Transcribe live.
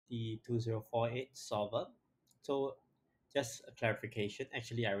the 2048 solver. So just a clarification,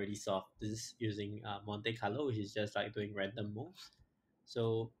 actually I already solved this using Monte Carlo, which is just like doing random moves.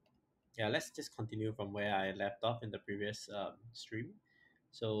 So yeah, let's just continue from where I left off in the previous stream.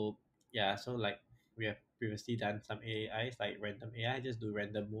 So yeah, so like we have previously done some AIs like random AI, just do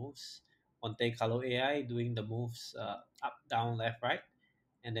random moves. Monte Carlo AI doing the moves up, down, left, right,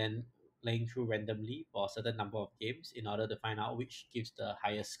 and then playing through randomly for a certain number of games in order to find out which gives the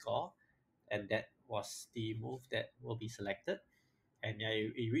highest score, and that was the move that will be selected. And yeah,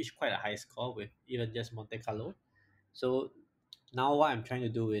 it reached quite a high score with even just Monte Carlo. So now what I'm trying to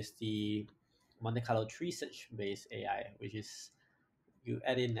do is the Monte Carlo tree search based AI, which is you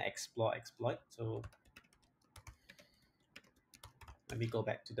add in the explore exploit. So let me go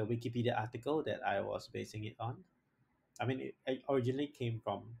back to the Wikipedia article that I was basing it on. I mean, it originally came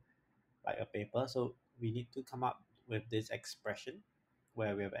from like a paper, so we need to come up with this expression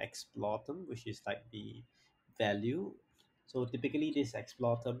where we have explore term, which is like the value. So typically, this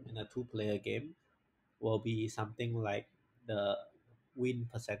explore term in a two-player game will be something like the win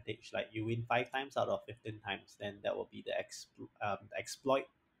percentage. Like you win 5 times out of 15 times, then that will be the exploit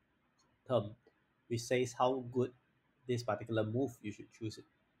term, which says how good this particular move you should choose it.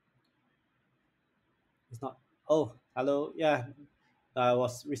 It's not. Oh, hello. Yeah, I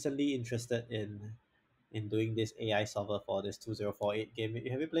was recently interested in doing this AI solver for this 2048 game.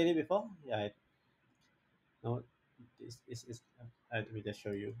 Have you played it before? Yeah, no. This is. Let me just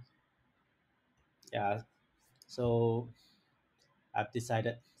show you. Yeah. So I've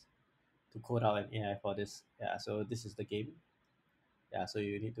decided to code out an AI for this. Yeah. So this is the game. Yeah. So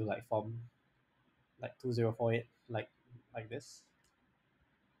you need to like form like 2048 like this.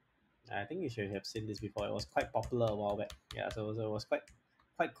 I think you should have seen this before. It was quite popular a while back. Yeah, so it was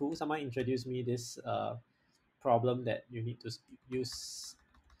quite cool. Someone introduced me this problem that use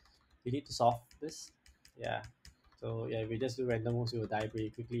you need to solve this. Yeah. So yeah, if we just do random moves, we will die pretty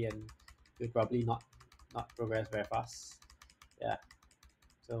quickly and we'll probably not progress very fast. Yeah.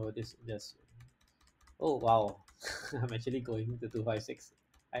 So this just oh wow. I'm actually going to 256.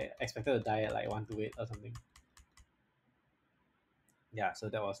 I expected to die at like 128 or something. Yeah, so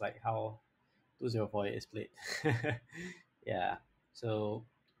that was like how 2048 is played. Yeah. So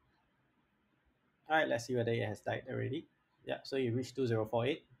all right, let's see whether it has died already. Yeah, so you reach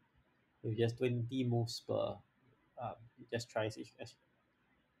 2048 with just 20 moves per. You just tries each.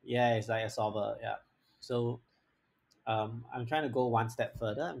 Yeah, it's like a solver. Yeah. So I'm trying to go one step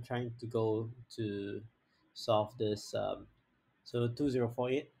further. I'm trying to go to solve this. So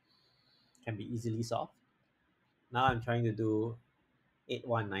 2048 can be easily solved. Now I'm trying to do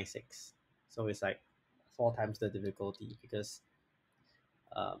 8196. So it's like 4 times the difficulty because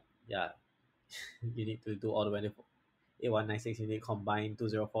yeah, you need to do all the way to 8196. You need to combine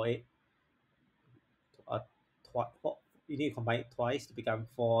 2048 you need to combine it twice to become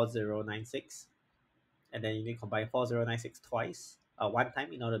 4096, and then you need to combine 4096 twice, one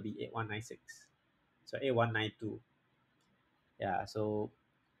time in order to be 8196. So 8192. Yeah. So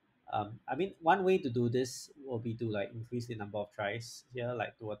I mean, one way to do this will be to like increase the number of tries here,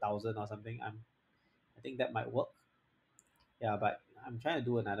 like to 1,000 or something. I think that might work. Yeah, but I'm trying to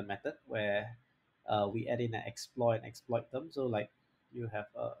do another method where we add in an explore and exploit them. So like you have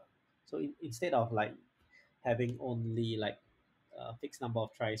instead of like having only like a fixed number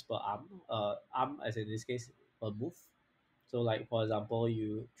of tries per arm as in this case per move. So like for example,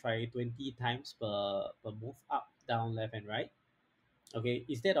 you try 20 times per move, up, down, left, and right. Okay,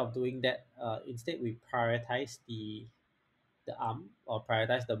 instead of doing that, instead we prioritize the arm or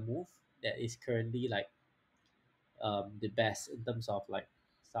prioritize the move that is currently like the best in terms of like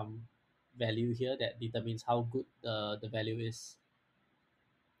some value here that determines how good the value is.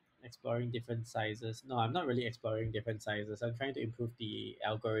 Exploring different sizes. No, I'm not really exploring different sizes. I'm trying to improve the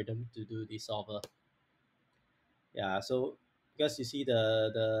algorithm to do the solver. Yeah, so because you see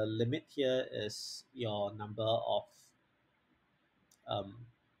the limit here is your number of um,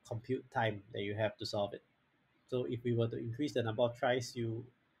 compute time that you have to solve it. So if we were to increase the number of tries you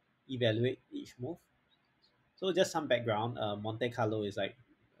evaluate each move. So just some background, Monte Carlo is like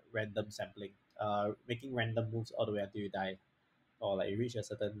random sampling, making random moves all the way until you die, or like you reach a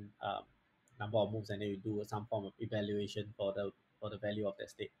certain number of moves and then you do some form of evaluation for the value of that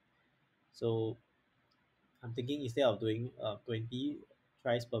state. So I'm thinking instead of doing 20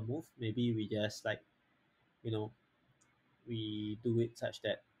 tries per move, maybe we just like you know we do it such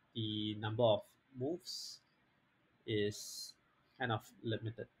that the number of moves is kind of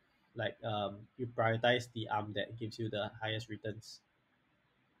limited. Like you prioritize the arm that gives you the highest returns.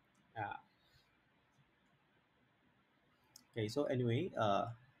 Yeah. Okay. So anyway,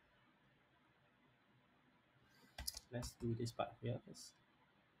 let's do this part here first.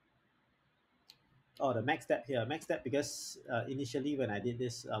 Oh, the max step here. Max step because initially when I did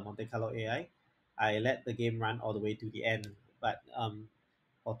this Monte Carlo AI, I let the game run all the way to the end. But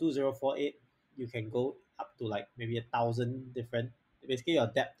for 2048, you can go up to like maybe 1,000 different. Basically, your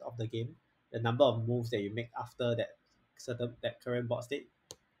depth of the game, the number of moves that you make after that current board state,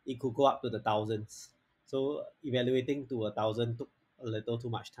 it could go up to the thousands. So evaluating to 1,000 took a little too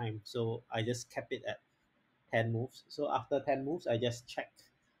much time. So I just kept it at 10 moves. So after 10 moves, I just check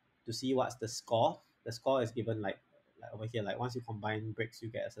to see what's the score. The score is given like over here, like once you combine breaks, you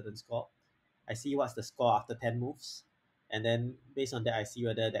get a certain score. I see what's the score after 10 moves. And then based on that, I see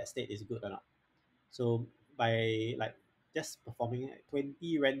whether that state is good or not. So by like just performing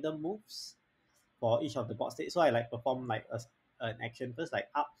 20 random moves for each of the board states. So I like perform like an action first, like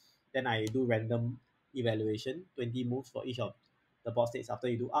up, then I do random evaluation, 20 moves for each of the board states after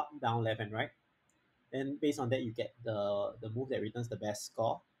you do up, down, left, and right. Then based on that, you get the move that returns the best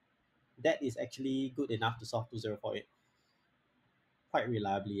score. That is actually good enough to solve 2048 quite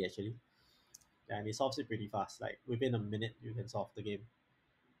reliably actually. Yeah, and it solves it pretty fast. Like within a minute, you can solve the game.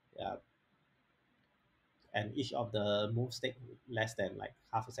 Yeah, and each of the moves take less than like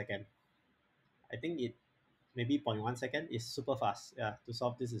half a second. I think it maybe 0.1 second is super fast. Yeah, to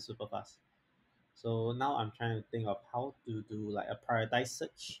solve this is super fast. So now I'm trying to think of how to do like a prioritized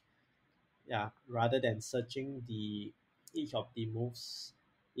search. Yeah, rather than searching the each of the moves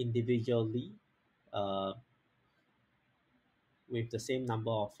individually, uh, with the same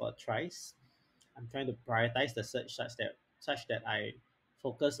number of tries. I'm trying to prioritize the search such that I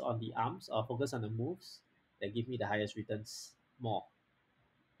focus on the arms or focus on the moves that give me the highest returns more.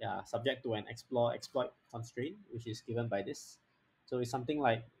 Yeah, subject to an explore exploit constraint, which is given by this. So it's something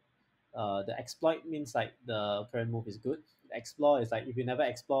like the exploit means like the current move is good. The explore is like if you never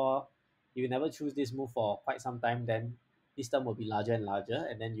explore, if you never choose this move for quite some time, then this term will be larger and larger,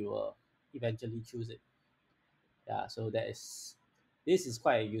 and then you will eventually choose it. Yeah, so this is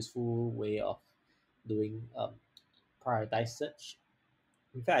quite a useful way of doing prioritized search.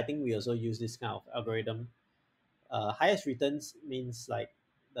 In fact, I think we also use this kind of algorithm. Highest returns means like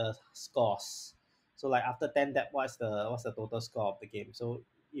the scores. So like after 10 that what's the total score of the game. So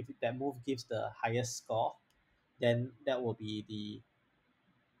if that move gives the highest score, then that will be the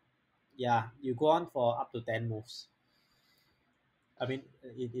yeah, you go on for up to 10 moves. I mean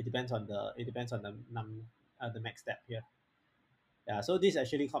it depends on the max step here. Yeah, so this is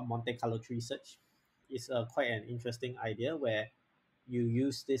actually called Monte Carlo tree search. It's quite an interesting idea where you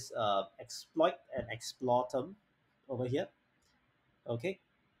use this exploit and explore term over here, okay,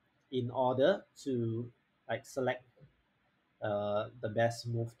 in order to like select the best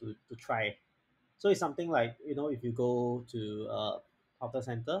move to try. So it's something like if you go to hawker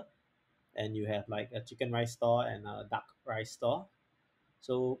center and you have like a chicken rice store and a duck rice store.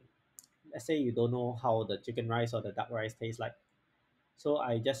 So let's say you don't know how the chicken rice or the duck rice tastes like. So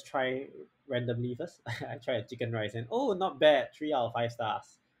I just try randomly first. I try a chicken rice and oh, not bad, 3 out of 5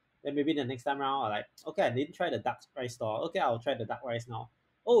 stars. Then maybe the next time around, I like okay, I didn't try the duck rice store. Okay, I'll try the duck rice now.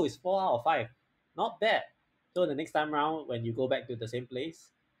 Oh, it's 4 out of 5, not bad. So the next time around, when you go back to the same place,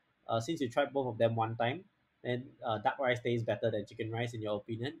 since you tried both of them one time, then duck rice tastes better than chicken rice in your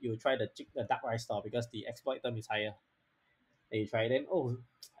opinion. You try the duck rice store because the exploit term is higher. Then you try it, then oh,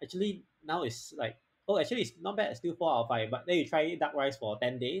 actually now it's like oh, actually it's not bad, it's still 4 out of 5. But then you try duck rice for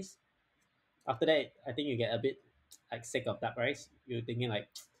 10 days. After that, I think you get a bit like sick of duck rice. You're thinking like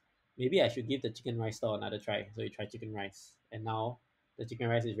maybe I should give the chicken rice store another try. So you try chicken rice, and now the chicken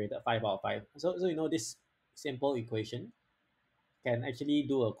rice is rated 5 out of 5. So this simple equation can actually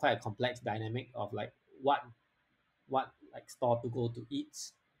do a quite a complex dynamic of like what like store to go to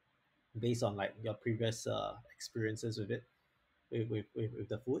eat based on like your previous experiences with it with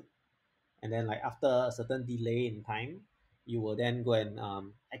the food. And then like after a certain delay in time, you will then go and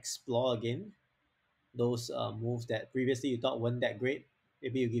explore again those moves that previously you thought weren't that great.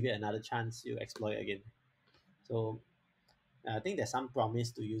 Maybe you give it another chance, you explore it again. So I think there's some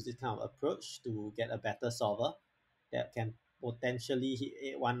promise to use this kind of approach to get a better solver that can potentially hit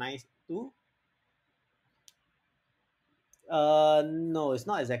 8192. No, it's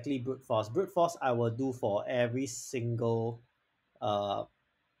not exactly brute force. Brute force I will do for every single uh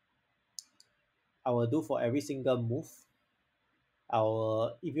I will do for every single move.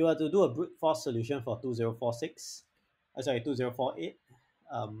 If you were to do a brute force solution for 2046, sorry, 2048,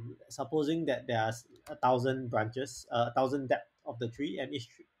 supposing that there's 1,000 branches, 1,000 depth of the tree, and each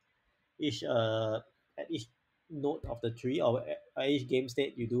at each node of the tree or at each game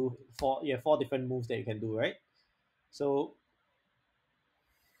state you have 4 different moves that you can do, right? So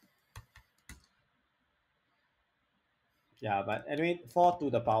Yeah, but anyway, 4 to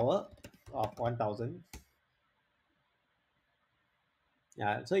the power of 1000.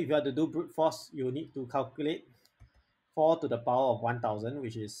 Yeah, so if you have to do brute force, you need to calculate 4 to the power of 1000,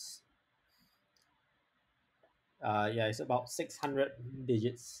 which is yeah, it's about 600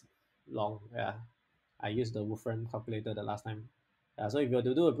 digits long. Yeah, I used the Wolfram calculator the last time. So if you were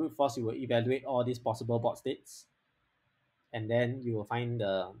to do a brute force, you will evaluate all these possible bot states, and then you will find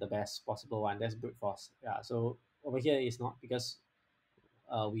the best possible one. That's brute force. Yeah. So over here is not because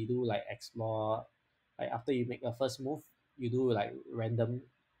we do like explore, like after you make a first move, you do like random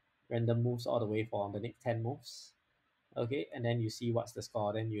moves all the way for the next 10 moves. Okay, and then you see what's the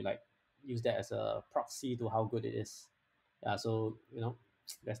score. Then you like use that as a proxy to how good it is. Yeah. So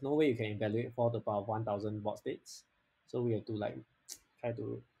there's no way you can evaluate for the power of 1000 bot states. So we have to like try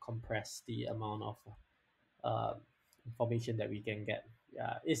to compress the amount of uh, information that we can get.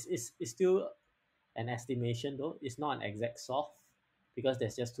 Yeah, it's still an estimation though. It's not an exact solve because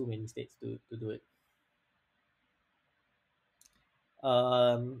there's just too many states to do it.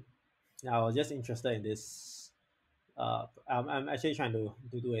 Um, I was just interested in this. I'm actually trying to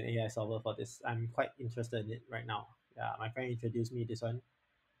do an AI solver for this. I'm quite interested in it right now. Yeah, my friend introduced me this one.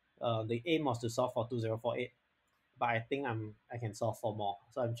 The aim was to solve for 2048, but I think I can solve for more.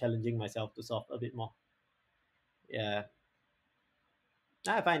 So I'm challenging myself to solve a bit more. Yeah,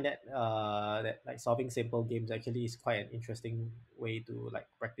 I find that like solving simple games actually is quite an interesting way to like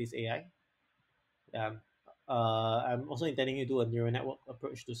practice AI. Yeah. I'm also intending to do a neural network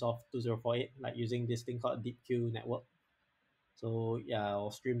approach to solve 2048, like using this thing called deep Q network. So yeah, I'll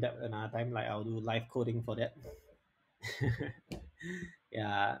stream that another time. Like I'll do live coding for that.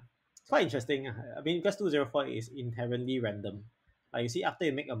 Yeah, it's quite interesting. I mean, because 204 is inherently random. Like you see, after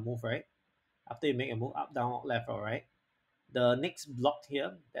you make a move, right? After you make a move up, down, left, or right, the next block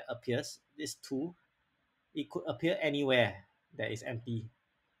here that appears, this two, it could appear anywhere that is empty.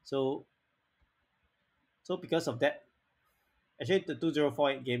 So because of that, actually the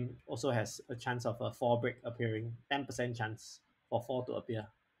 2048 game also has a chance of a four break appearing, 10% chance for four to appear.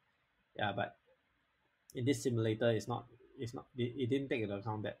 Yeah, but in this simulator, it didn't take into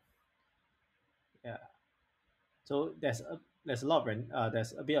account that. Yeah. So there's a lot of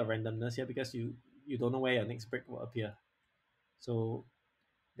there's a bit of randomness here because you don't know where your next break will appear. So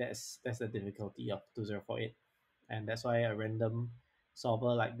that's the difficulty of 2048, and that's why a random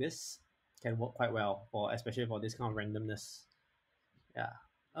solver like this can work quite well for especially for this kind of randomness. Yeah.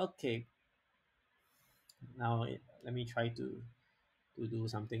 Okay. Now let me try to do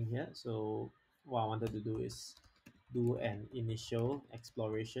something here. So what I wanted to do is do an initial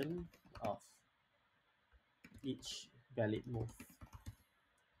exploration of each valid move.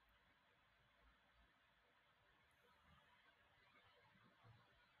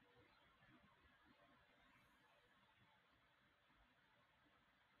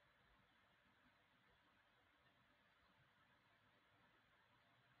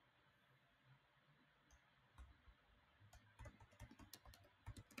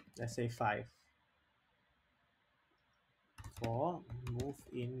 Let's say 5 for move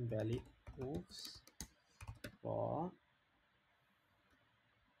in valid moves for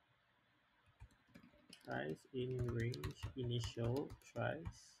tries in range initial tries.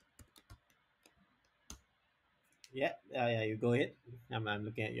 Yeah, yeah, you go ahead. I'm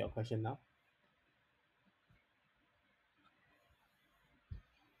looking at your question now.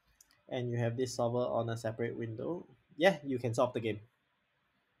 And you have this solver on a separate window. Yeah, you can solve the game.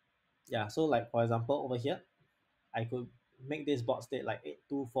 Yeah, so like for example over here, I could make this bot state like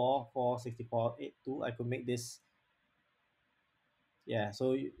 824 464 82. I could make this. Yeah,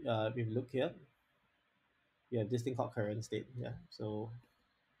 so if you look here, you have this thing called current state. Yeah, so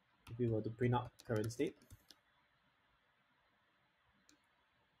if we were to print out current state,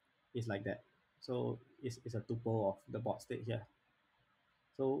 it's like that. So it's a tuple of the bot state here.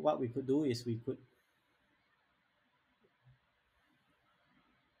 So what we could do is we could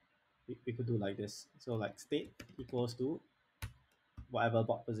do like this. So like state equals to whatever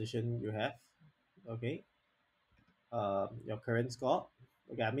bot position you have. Okay. Your current score.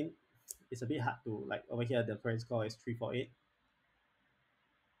 Okay, I mean it's a bit hard to like over here the current score is 348,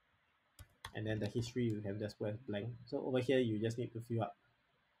 and then the history you can just put as blank. So over here you just need to fill up.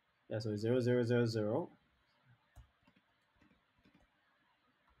 Yeah, so 0000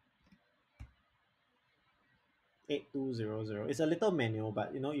 8200. It's a little manual,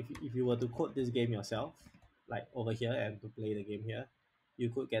 but if you were to code this game yourself, like over here and to play the game here, you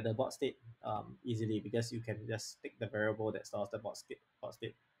could get the bot state easily because you can just take the variable that stores the bot state.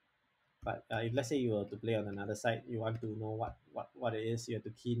 But if let's say you were to play on another site, you want to know what it is, you have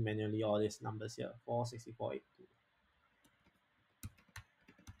to key in manually all these numbers here, 46482.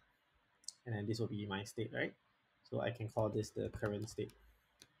 and then this will be my state, right? So I can call this the current state,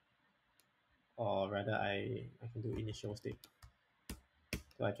 or rather I can do initial state.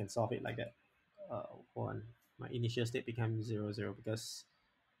 So I can solve it like that. Hold on, my initial state becomes 0 0 because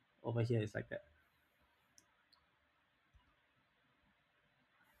over here it's like that.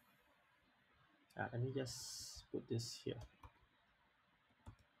 Let me just put this here.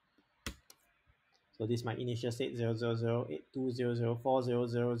 So this is my initial state 0 0 0 8 2 0 0 4 0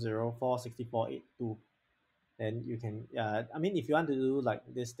 0 0 4 64 82. Then you can I mean, if you want to do like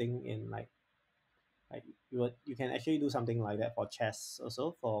this thing in like you can actually do something like that for chess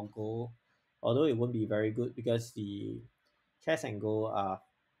also for Go, although it won't be very good because the chess and Go are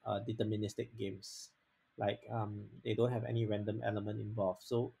deterministic games. Like they don't have any random element involved.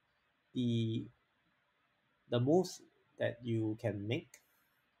 So the the moves that you can make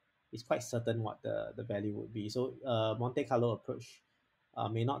is quite certain what the value would be. So Monte Carlo approach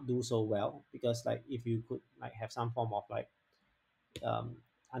may not do so well because like if you could like have some form of like um,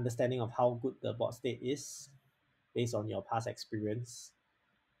 understanding of how good the board state is based on your past experience,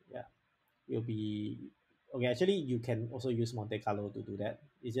 yeah, you'll be okay. Actually, you can also use Monte Carlo to do that.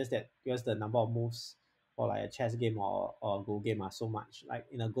 It's just that because the number of moves for like a chess game or a Go game are so much. Like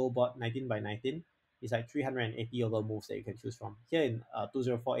in a Go board 19 by 19, it's like 380 over moves that you can choose from. Here in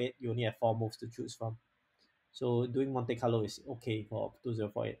 2048, you only have 4 moves to choose from. So doing Monte Carlo is okay for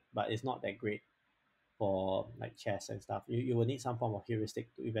 2048, but it's not that great for like chess and stuff. You will need some form of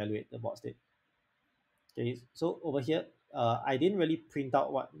heuristic to evaluate the board state. Okay, so over here, I didn't really print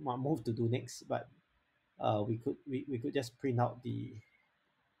out what move to do next, but we could just print out the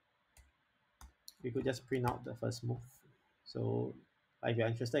first move. So if you're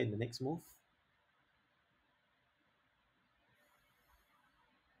interested in the next move,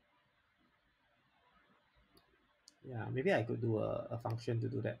 yeah, maybe I could do a function to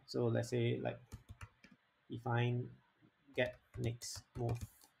do that. So let's say like define get next move.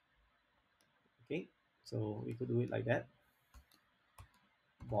 Okay, so we could do it like that.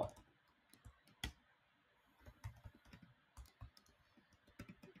 Board.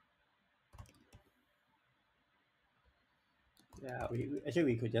 Yeah, actually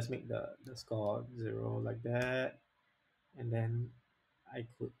we could just make the score 0 like that, and then I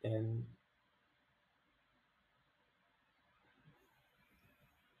could then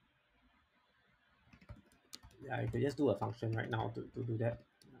yeah, I could just do a function right now to do that.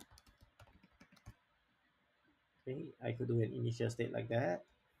 Okay, I could do an initial state like that.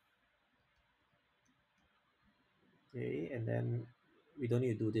 Okay, and then we don't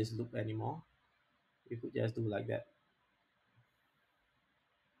need to do this loop anymore. We could just do like that.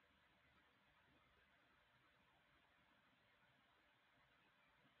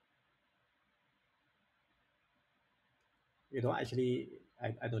 You don't actually,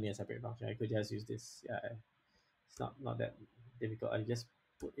 I don't need a separate function. I could just use this. Yeah, it's not that difficult. I just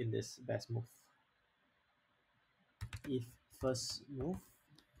put in this best move. If first move,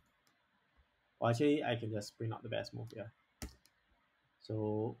 or actually I can just print out the best move. Yeah.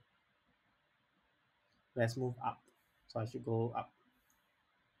 So best move up. So I should go up.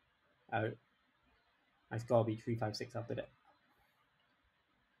 My score will be 356 after that.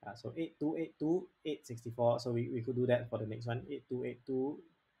 So 8282 864. So we could do that for the next one. 8282.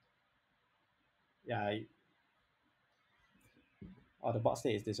 Yeah, or the bot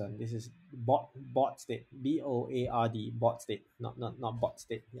state is this one. This is bot state. BOARD bot state. Not bot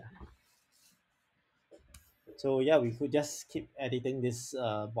state. Yeah. So yeah, we could just keep editing this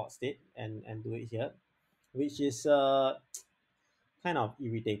bot state and do it here, which is kind of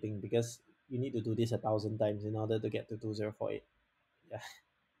irritating because you need to do this 1,000 times in order to get to 2048. Yeah.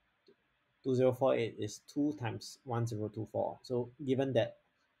 2048 is 2 times 1024. So given that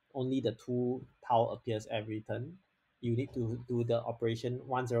only the 2 tau appears every turn, you need to do the operation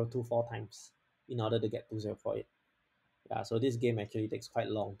 1024 times in order to get 2048. Yeah, so this game actually takes quite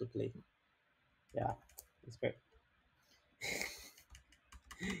long to play. Yeah, it's great.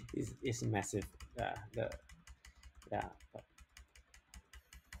 It's massive. Yeah, yeah, but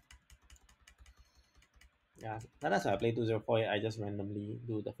yeah. That's why I play 2048. I just randomly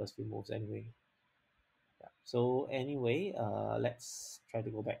do the first few moves anyway. Yeah. So anyway, let's try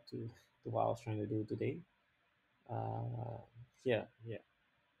to go back to what I was trying to do today. Here, yeah.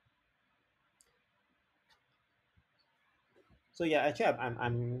 So yeah, actually,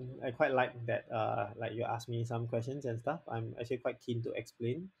 I quite like that. Like you asked me some questions and stuff. I'm actually quite keen to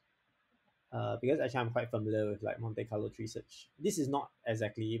explain. Because actually I'm quite familiar with like Monte Carlo tree search. This is not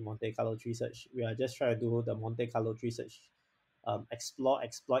exactly Monte Carlo tree search. We are just trying to do the Monte Carlo tree search, explore,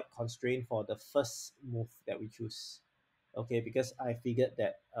 exploit, constraint for the first move that we choose. Okay, because I figured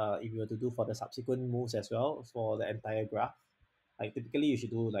that if you were to do for the subsequent moves as well for the entire graph, like typically you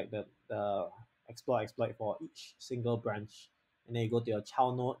should do like the explore exploit for each single branch, and then you go to your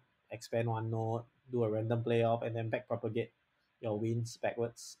child node, expand one node, do a random playoff, and then back propagate your wins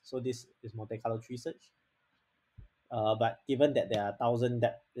backwards. So this is Monte Carlo tree search. But given that there are 1,000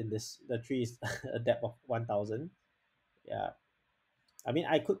 depth in this, the tree is a depth of 1,000. Yeah, I mean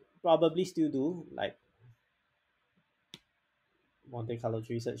I could probably still do like Monte Carlo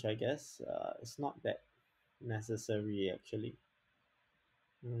tree search. I guess it's not that necessary actually.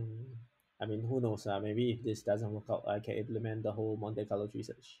 Mm. I mean, who knows? Maybe if this doesn't work out, I can implement the whole Monte Carlo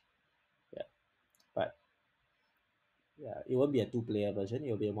research. Yeah, but yeah, it won't be a two-player version. It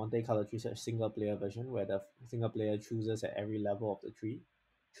will be a Monte Carlo research single-player version where the single player chooses at every level of the tree,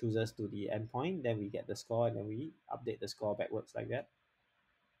 chooses to the endpoint. Then we get the score, and then we update the score backwards like that,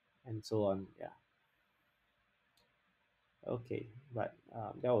 and so on. Yeah. Okay, but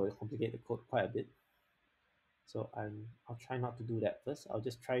that will complicate the code quite a bit. So I'll try not to do that first. I'll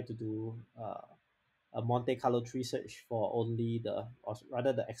just try to do a Monte Carlo tree search for only or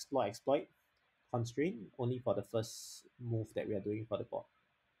rather the exploit constraint only for the first move that we are doing for the board.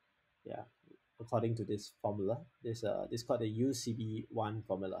 Yeah, according to this formula, this called the UCB1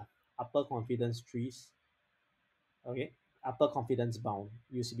 formula. Upper confidence trees, okay, upper confidence bound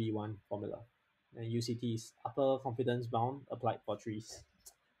UCB1 formula, and UCT is upper confidence bound applied for trees.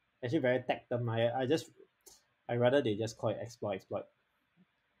 Actually, very tech term. I rather they just call it exploit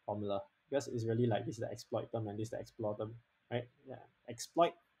formula because it's really like this is the exploit term and this is the explore term, right? Yeah,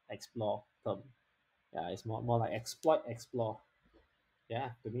 exploit explore term. Yeah, it's more like exploit explore.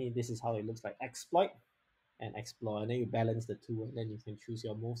 Yeah, to me this is how it looks like: exploit and explore, and then you balance the two, and then you can choose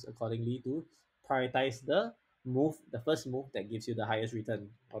your moves accordingly to prioritize the first move that gives you the highest return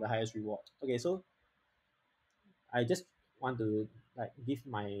or the highest reward. Okay, so I just want to like give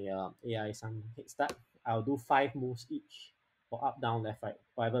my AI some head start. I'll do 5 moves each for up, down, left, right,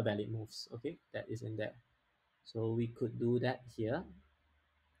 whatever valid moves. Okay, that is in there. So we could do that here.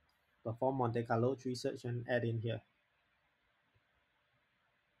 Perform Monte Carlo tree search and add in here.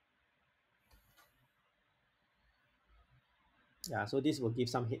 Yeah, so this will give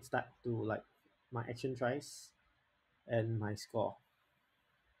some head start to like my action tries and my score.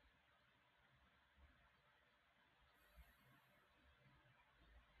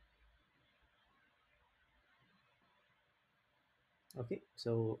 Okay,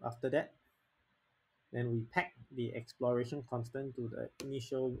 so after that, then we pack the exploration constant to the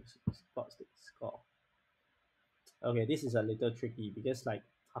initial spot state score. Okay, this is a little tricky because like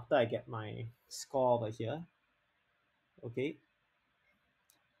after I get my score over here, okay,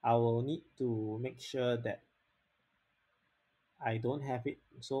 I will need to make sure that I don't have it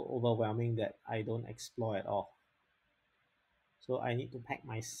so overwhelming that I don't explore at all. So I need to pack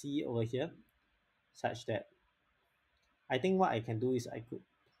my C over here such that I think what I can do is I could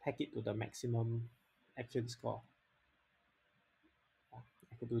pack it to the maximum action score.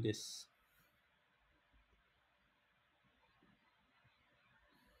 I could do this.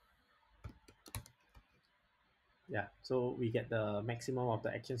 Yeah, so we get the maximum of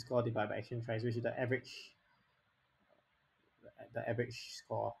the action score divided by action tries, which is the average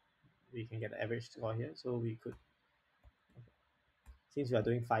score. We can get the average score here. So we could, since we are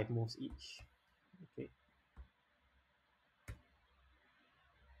doing 5 moves each, okay.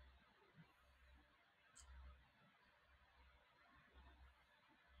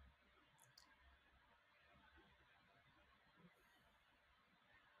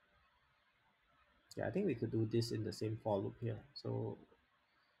 Yeah, I think we could do this in the same for loop here. So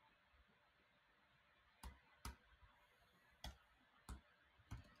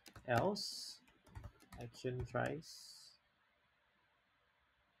else action tries.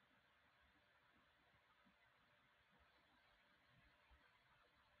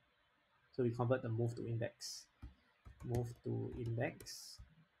 So we convert the move to index. Move to index.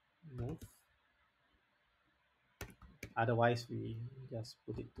 Move. Otherwise, we just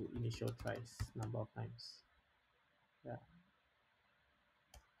put it to initial tries number of times. Yeah.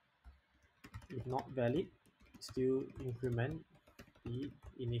 If not valid, still increment the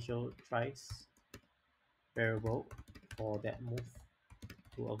initial tries variable for that move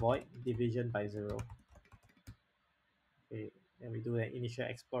to avoid division by 0. Okay, then we do an initial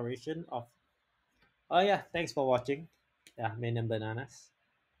exploration of. Oh yeah, thanks for watching. Yeah, main and bananas.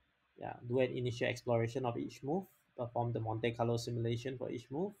 Yeah, do an initial exploration of each move, perform the Monte Carlo simulation for each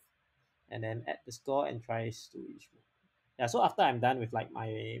move, and then add the score and tries to each move. Yeah, so after I'm done with like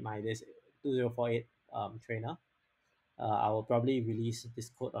my this 2048 trainer, I will probably release this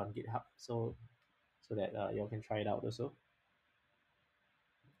code on GitHub. So so that you all can try it out also.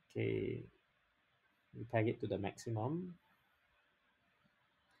 Okay, we peg it to the maximum.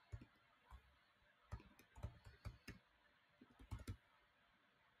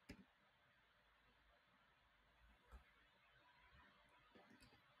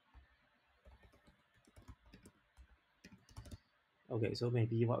 Okay, so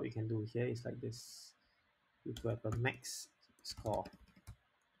maybe what we can do here is like this. We could have a max score.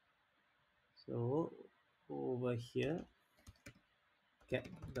 So over here, get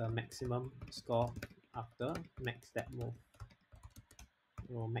the maximum score after max that move.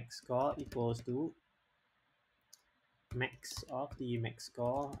 So max score equals to max of the max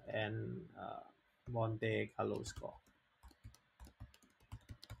score and Monte Carlo score.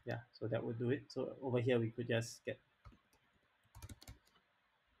 Yeah, so that would do it. So over here we could just get,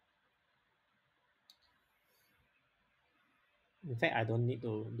 in fact I don't need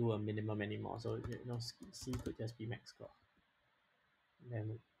to do a minimum anymore, so C could just be max score. And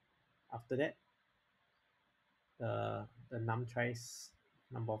then after that, the num tries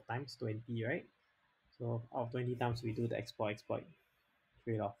number of times 20, right? So out of 20 times we do the exploit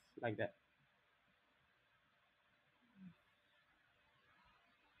trade-off like that.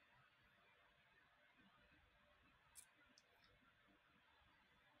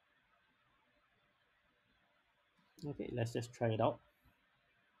 Okay, let's just try it out.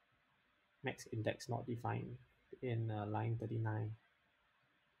 Max index not defined in line 39.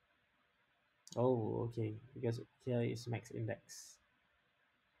 Oh, okay, because here is max index.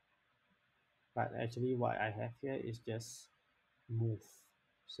 But actually what I have here is just move.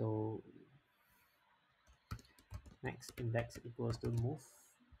 So max index equals to move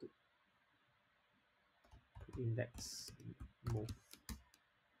to index move.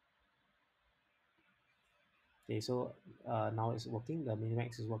 Okay, so now it's working, the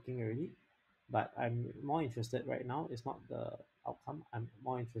minimax is working already, but I'm more interested right now, it's not the outcome, I'm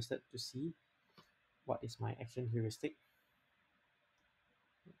more interested to see what is my action heuristic,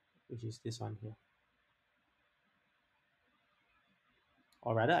 which is this one here.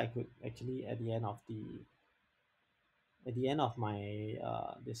 Or rather I could actually at the end of my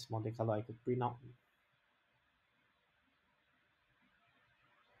this Monte Carlo, I could print out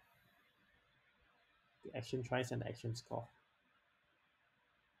the action tries and the action score.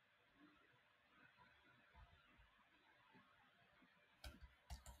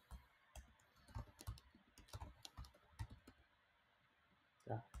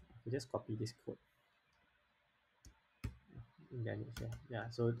 Yeah, I could just copy this code in the image here. Yeah,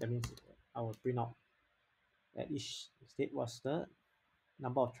 so that means I will print out at each state what's the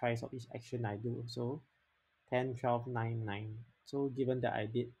number of tries of each action I do. So 10, 12, 9, 9. So given that I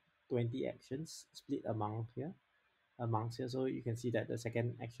did 20 actions split amongst here, so you can see that the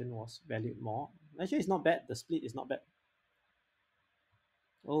second action was valued more. Actually, it's not bad. The split is not bad.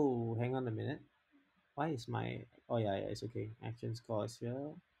 Oh, hang on a minute. Why is my, oh yeah, it's okay. Action score is here.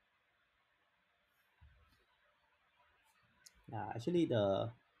 Yeah, actually the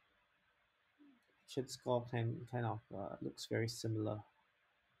action score kind of looks very similar.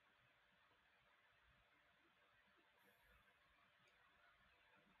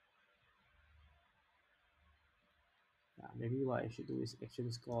 Yeah, maybe what I should do is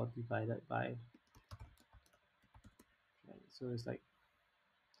action score divided by, right, so it's like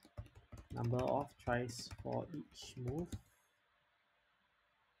number of tries for each move.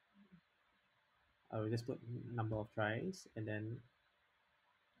 I will just put number of tries, and then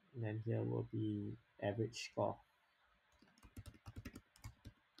here will be average score.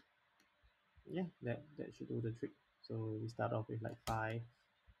 Yeah, that should do the trick. So we start off with like 5.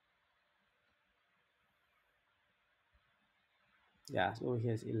 Yeah, so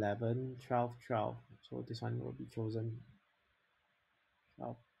here's 11, 12, 12. So this one will be chosen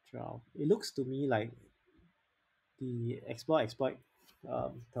 12, 12. It looks to me like the exploit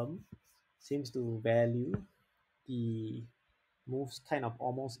term seems to value the moves kind of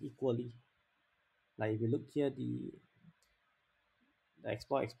almost equally. Like if you look here, the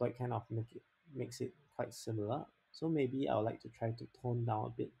exploit kind of makes it quite similar. So maybe I would like to try to tone down a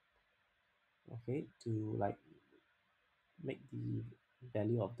bit, okay, to like make the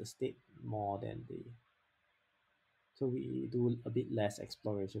value of the state more than the, so we do a bit less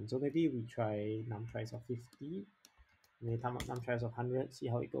exploration. So maybe we try num tries of 50, maybe num tries of 100, see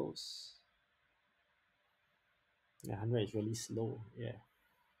how it goes. Yeah, 100 is really slow. Yeah,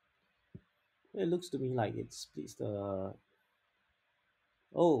 it looks to me like it splits the,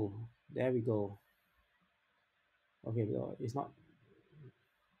 oh, there we go. Okay, well, it's not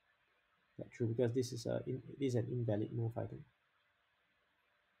that true because this is an invalid move, I think.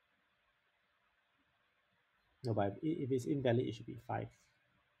 No, but if it's invalid, it should be 5.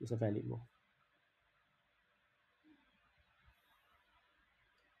 It's a valid move.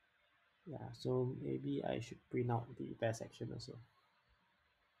 Yeah, so maybe I should print out the best action also.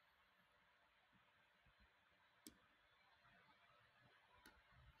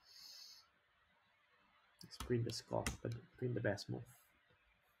 Let's print the score, but print the best move.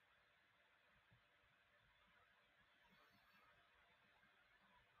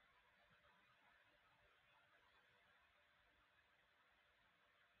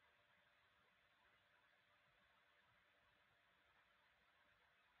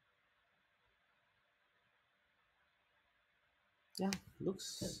 Yeah,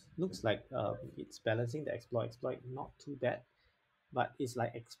 looks like it's balancing the exploit not too bad, but it's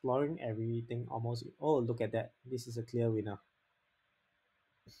like exploring everything almost. Oh, look at that! This is a clear winner.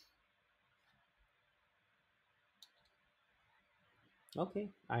 Okay,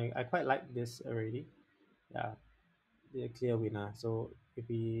 I quite like this already. Yeah, the clear winner. So if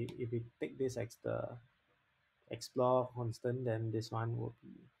we take this as the explore constant, then this one will be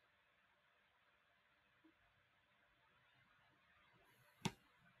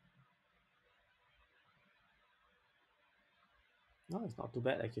no, it's not too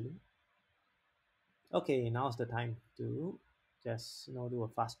bad actually. Okay, now's the time to just do a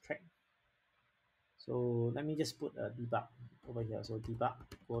fast track. So let me just put a debug over here. So debug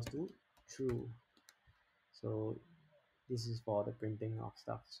equals to true. So this is for the printing of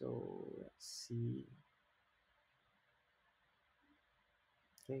stuff. So let's see.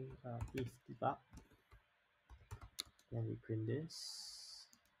 Okay, if debug, then we print this.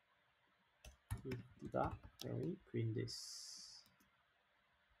 If debug, then we print this.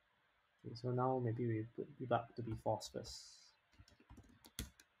 Okay, so now maybe we put debug to be false first.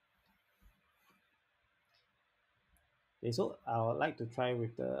 Okay, so I would like to try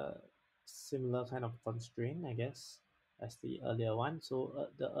with the similar kind of constraint, I guess, as the earlier one. So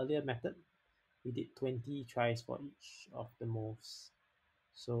the earlier method, we did 20 tries for each of the moves.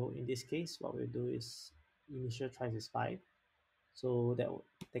 So in this case, what we'll do is initial tries is 5. So that will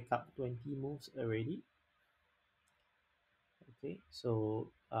take up 20 moves already. Okay,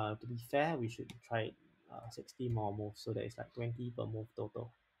 so to be fair, we should try 60 more moves. So that is like 20 per move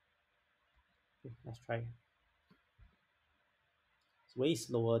total. Okay, let's try. It's way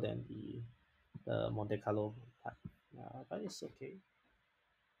slower than the Monte Carlo part. But it's okay.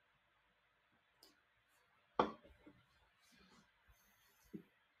 I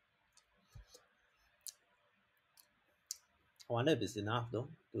wonder if it's enough though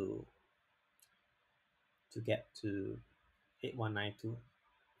to get to 8192.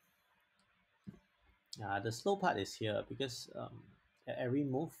 The slow part is here because at every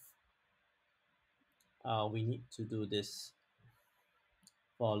move, we need to do this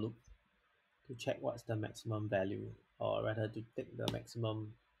for loop to check what's the maximum value, or rather to take the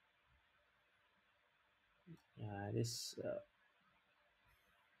maximum. This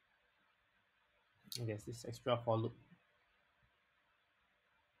I guess this extra for loop,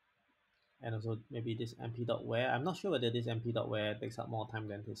 and also maybe this mp dot where. I'm not sure whether this mp dot where takes up more time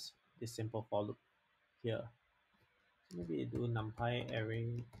than this simple for loop here. So maybe do numpy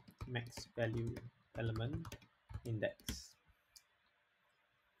array max value element index.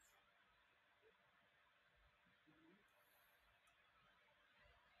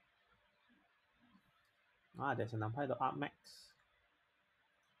 There's a numpy dot argmax.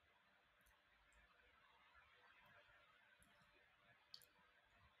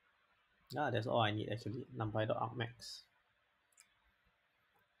 That's all I need actually. Numpy dot argmax.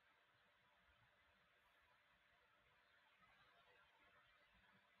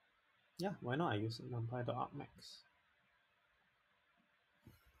 Yeah, why not? I use numpy dot argmax.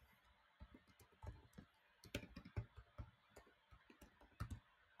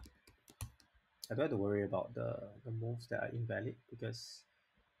 I don't have to worry about the moves that are invalid because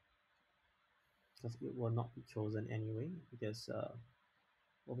it will not be chosen anyway, because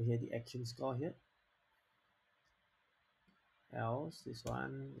over here the action score here, else this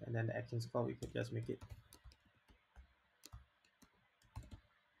one, and then the action score we could just make it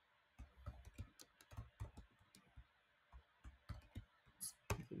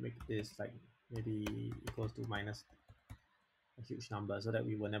make this like maybe equals to minus a huge number so that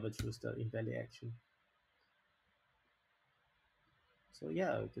we will never choose the invalid action. So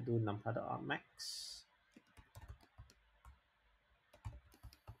yeah, we could do numpy dot argmax.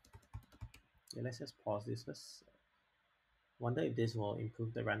 Yeah, let's just pause this first. Wonder if this will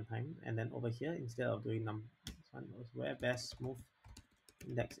improve the runtime. And then over here, instead of doing this one was where best move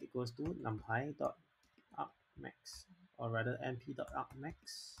index equals to numpy dot argmax, or rather np dot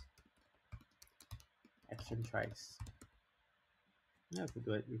argmax, action tries. Yeah, we could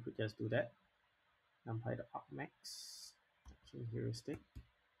do it. We could just do that. Numpy the argmax action heuristic,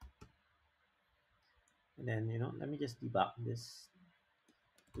 and then let me just debug this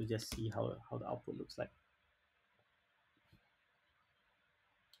to just see how the output looks like.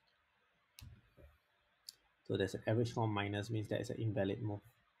 So there's an average score minus, means that it's an invalid move.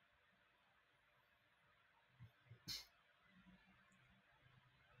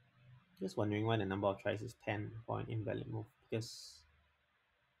 Just wondering why the number of tries is 10 for an invalid move, because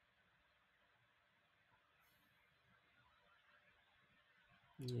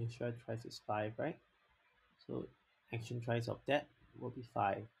initial tries is 5, right? So action tries of that will be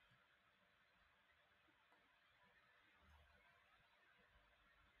 5.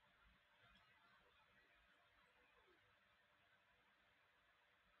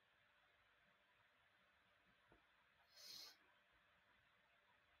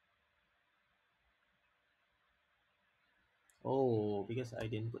 Oh, because I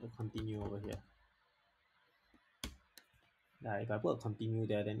didn't put a continue over here. Yeah, if I put a continue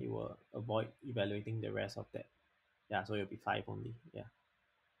there, then it will avoid evaluating the rest of that. Yeah, so it'll be 5 only. Yeah.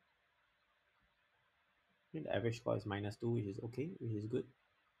 And the average score is -2, which is okay, which is good.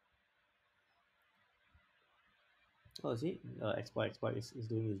 Oh, see, exploit is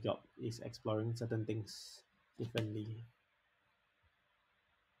doing his job. Is exploring certain things differently.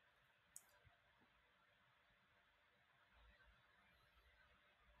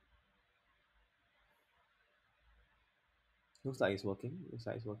 Looks like it's working. Looks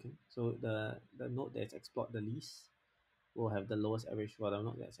like it's working. So the node that's explored the least will have the lowest average score. The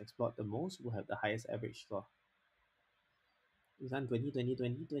node that's explored the most will have the highest average score. This one 20, 20,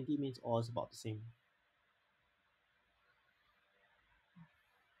 20, 20 means all is about the same.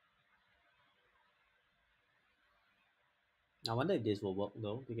 I wonder if this will work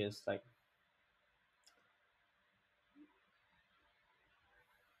though, because like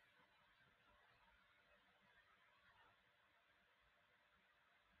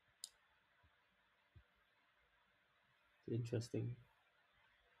interesting.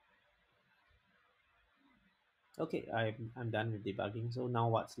 Okay, I'm done with debugging. So now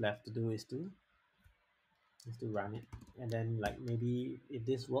what's left to do is to run it, and then like maybe if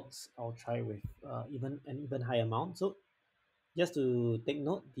this works, I'll try with even higher amount. So just to take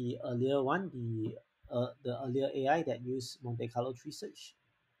note, the earlier one, the earlier AI that used Monte Carlo tree search,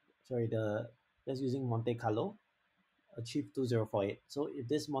 sorry, the just using Monte Carlo achieved 2048. So if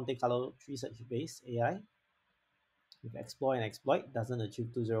this Monte Carlo tree search based AI with explore and exploit doesn't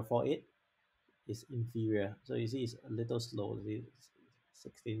achieve 2048, is inferior. So you see it's a little slow. It's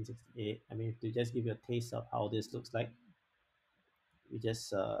 1668. I mean, to just give you a taste of how this looks like, we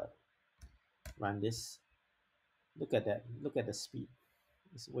just run this. Look at that. Look at the speed.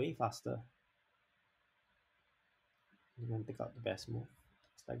 It's way faster. You can take out the best move.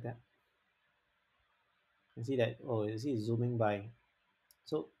 It's like that. You see that, oh, you see it's zooming by.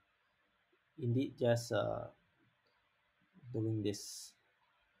 So indeed just doing this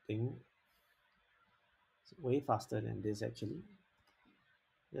thing. It's way faster than this actually.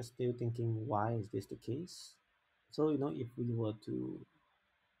 Just still thinking, why is this the case? So if we were to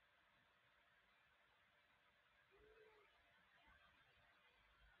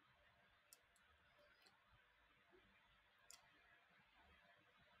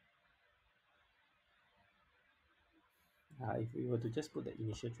if we were to just put the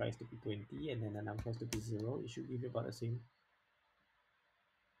initial tries to be 20 and then the number tries to be 0, it should give you about the same.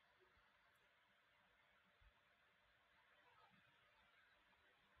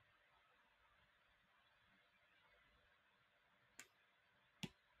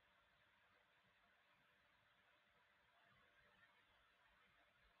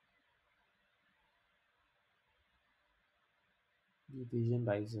 Division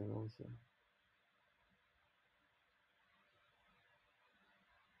by 0 here.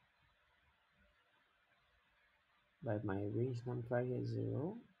 But my range num try here is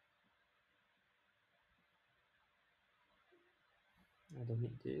 0. I don't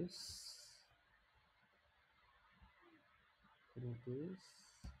need this. I need this.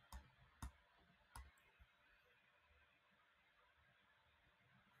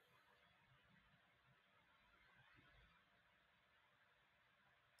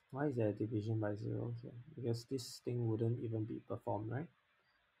 Why is there a division by 0 here? Because this thing wouldn't even be performed, right?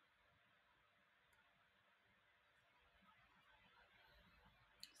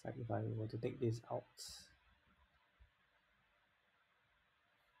 It's like if I were to take this out.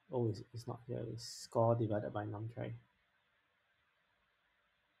 Oh, it's not here. It's score divided by num try.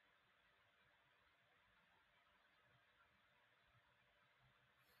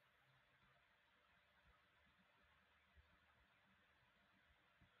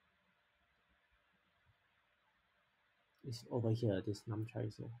 It's over here, this num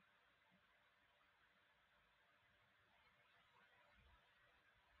tries here.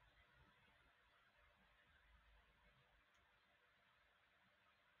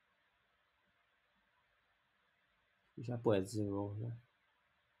 Which I put at 0 here.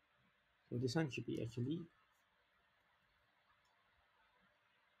 So this one should be actually,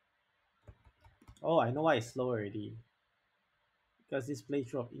 oh, I know why it's slow already. Because this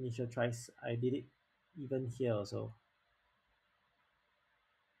playthrough of initial tries, I did it even here also.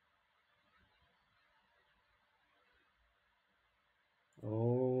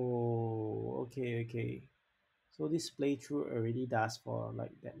 Oh, okay, okay. So this playthrough already does for like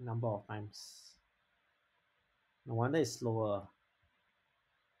that number of times. No wonder it's slower.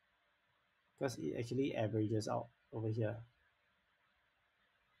 Because it actually averages out over here.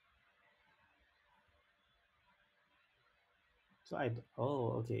 So oh,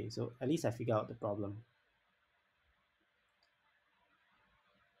 okay. So at least I figure out the problem.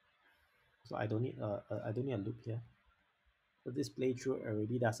 So I don't need a loop here. So this playthrough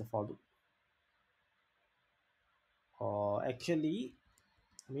already does a for loop. Or actually,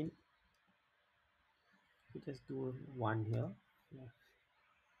 I mean, we just do one here. Yeah.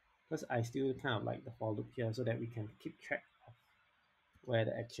 Because I still kind of like the for loop here so that we can keep track of where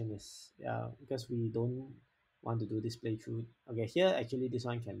the action is. Yeah, because we don't want to do this playthrough. Okay, here actually this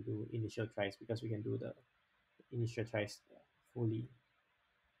one can do initial tries because we can do the initial tries fully.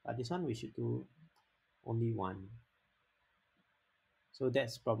 But this one we should do only one. So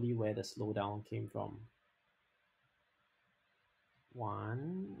that's probably where the slowdown came from.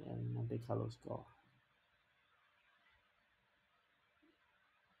 One and Monte Carlo score.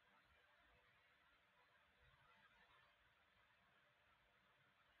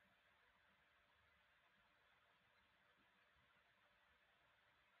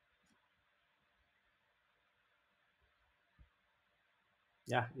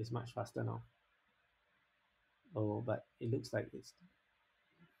 Yeah, it's much faster now. Oh, but it looks like it's.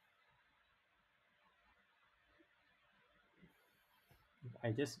 If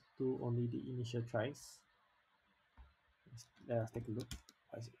I just do only the initial tries. Let us take a look.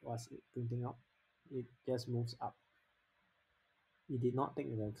 What's it printing out? It just moves up. It did not take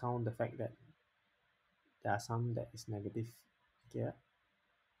into account the fact that there are some that is negative here.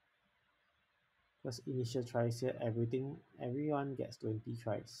 Because initial tries here, everyone gets 20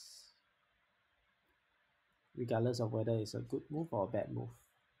 tries. Regardless of whether it's a good move or a bad move.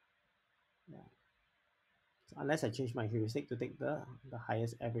 Yeah. So unless I change my heuristic to take the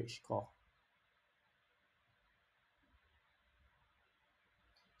highest average score.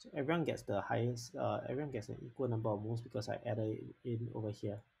 So everyone gets the highest, everyone gets an equal number of moves because I added it in over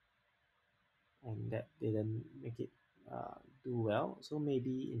here. And that didn't make it do well. So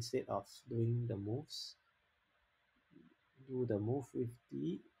maybe instead of doing the moves, do the move with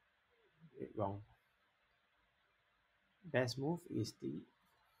the, wait, wrong. Best move is the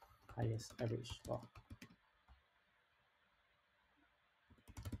highest average score.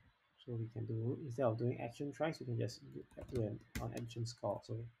 So we can do, instead of doing action tries, we can just do an on action score.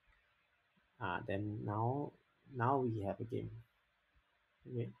 So then now we have a game.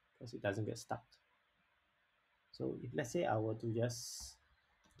 Okay, because it doesn't get stuck. So if let's say I were to just,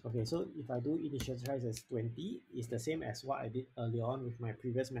 okay, so if I do initial tries as 20, it's the same as what I did earlier on with my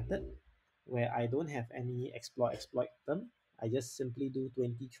previous method, where I don't have any exploit term. I just simply do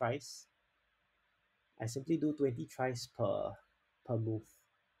 20 tries. I simply do 20 tries per move.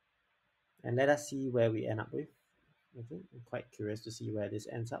 And let us see where we end up with. Okay, I'm quite curious to see where this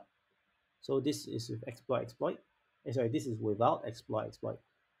ends up. So this is with exploit. Sorry, this is without exploit,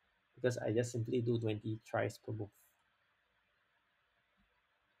 because I just simply do 20 tries per move.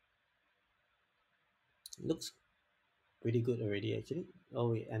 Looks pretty good already actually. Oh,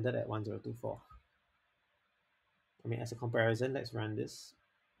 we ended at 1024. I mean, as a comparison, let's run this.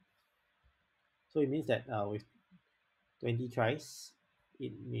 So it means that with 20 tries,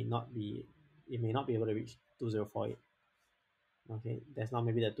 it may not be able to reach 2048. Okay, that's not,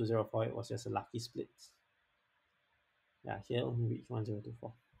 maybe the 2048 was just a lucky split. Yeah, here only reach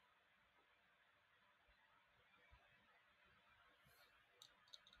 1024.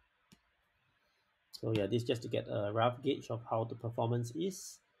 So yeah, this just to get a rough gauge of how the performance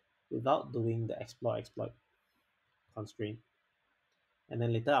is without doing the exploit constraint. And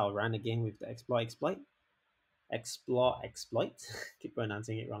then later I'll run again with the explore exploit, keep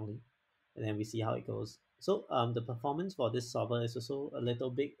pronouncing it wrongly, and then we see how it goes. So the performance for this solver is also a little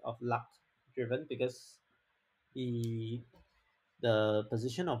bit of luck driven because the the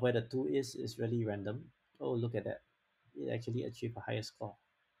position of where the 2 is really random. Oh, look at that. It actually achieved a higher score.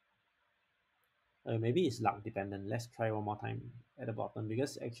 Maybe it's luck dependent. Let's try one more time at the bottom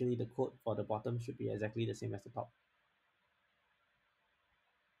because actually the code for the bottom should be exactly the same as the top.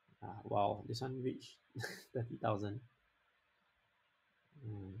 Wow, this one reached 30,000.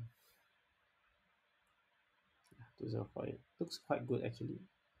 2048 looks quite good actually.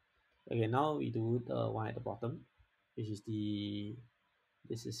 Okay, now we do the one at the bottom, which is the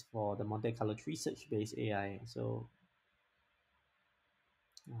this is for the Monte Carlo tree search based AI. So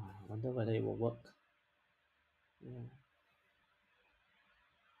I wonder whether it will work. Yeah.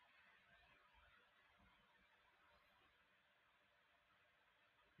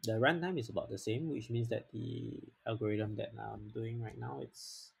 The runtime is about the same, which means that the algorithm that I'm doing right now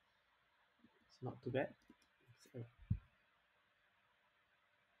it's not too bad. So,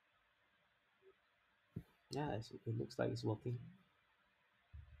 yeah, it looks like it's working.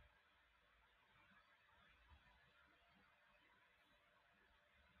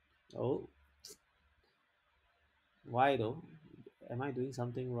 Oh, why though? Am I doing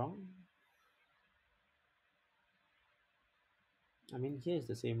something wrong? I mean, here is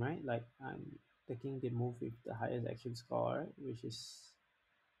the same, right? Like I'm taking the move with the highest action score, right? Which is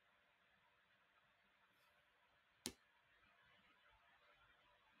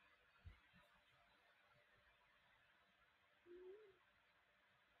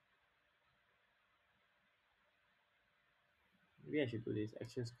maybe I should do this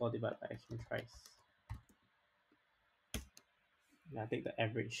action score divided by action tries. Yeah, take the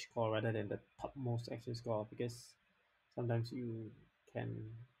average score rather than the topmost action score because sometimes you can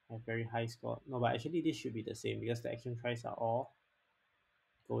have very high score. No, but actually this should be the same because the action tries are all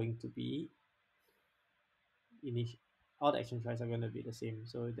going to be initial. All the action tries are going to be the same,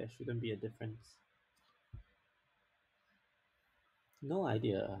 so there shouldn't be a difference. No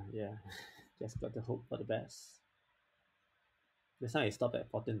idea. Yeah, just got to hope for the best. This time it stopped at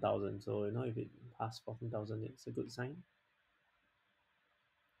 14,000, so if it passed 14,000, it's a good sign.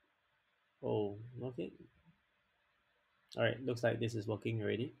 Oh, okay. All right, looks like this is working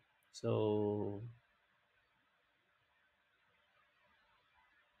already. So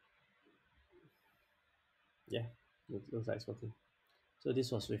yeah, looks like it's working. So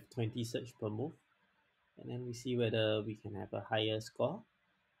this was with 20 search per move, and then we see whether we can have a higher score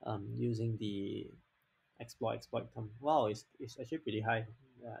using the exploit term. Wow, it's actually pretty high.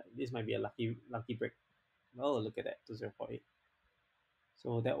 This might be a lucky break. Oh, look at that, 2048.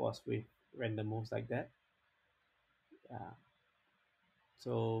 So that was with random moves like that. Yeah.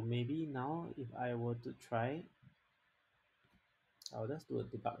 So maybe now if I were to try, I'll just do a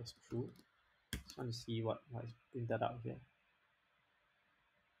debug extrude. Just want to see what is printed out here.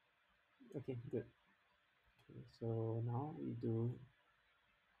 Okay, good. Okay, so now we do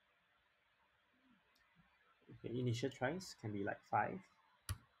okay, initial tries can be like 5,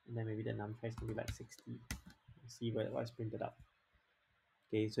 and then maybe the num tries can be like 60. See what's printed up.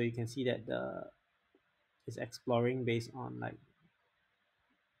 Okay, so you can see that the it's exploring based on like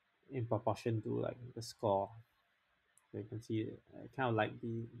in proportion to like the score. So you can see kind of like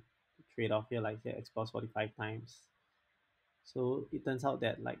the trade-off here, like here explores 45 times. So it turns out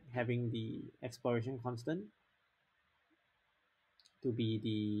that like having the exploration constant to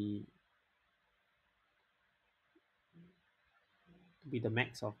be the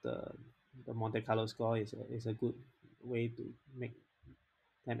max of the Monte Carlo score is a good way to make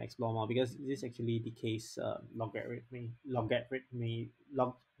them explore more because this actually decays logarithmic.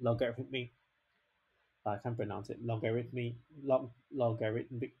 I can't pronounce it. Logarithmically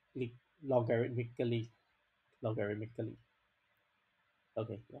logarithmically.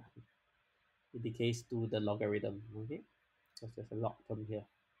 Okay, yeah, it decays to the logarithm. Okay, because there's a log term here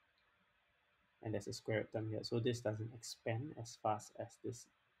and there's a square root term here, so this doesn't expand as fast as this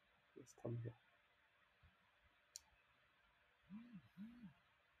term here.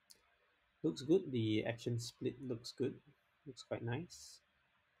 Looks good. The action split looks good. Looks quite nice.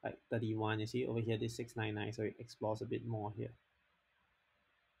 Like 31, you see over here this 699, so it explores a bit more here.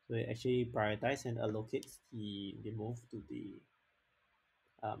 So it actually prioritizes and allocates the move to the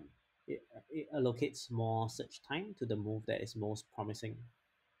um, it allocates more search time to the move that is most promising.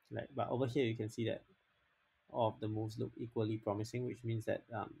 Like, but over here you can see that all of the moves look equally promising, which means that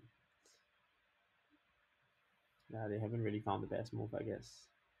yeah, they haven't really found the best move, I guess.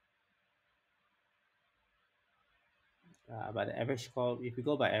 But the average score, if we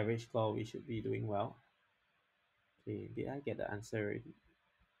go by average score, we should be doing well. Okay, did I get the answer already?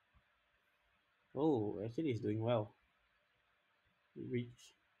 Oh, actually, it's doing well. We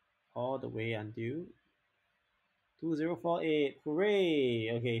reach all the way until 2048.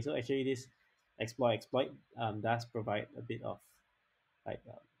 Hooray! Okay, so actually, this exploit does provide a bit of like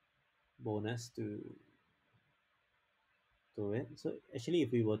bonus to it. So actually,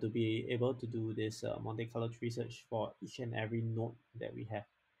 if we were to be able to do this Monte Carlo tree search for each and every node that we have,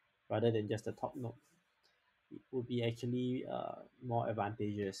 rather than just the top node, it would be actually more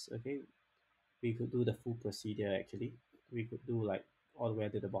advantageous. Okay, we could do the full procedure actually. We could do like all the way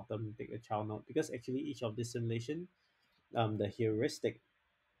to the bottom, take a child node, because actually each of this simulation, the heuristic,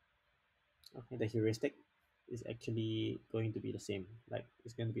 okay, the heuristic is actually going to be the same. Like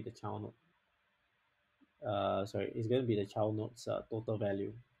it's going to be the child node. Sorry, it's going to be the child node's total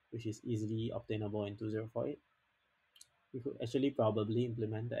value, which is easily obtainable in 2048. We could actually probably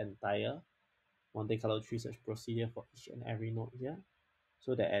implement the entire Monte Carlo tree search procedure for each and every node here,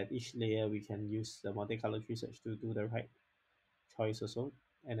 so that at each layer we can use the Monte Carlo tree search to do the right choice also,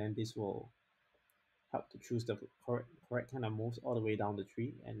 and then this will help to choose the correct kind of moves all the way down the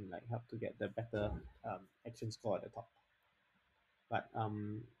tree and like help to get the better action score at the top. But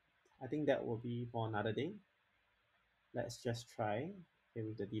I think that will be for another day. Let's just try okay,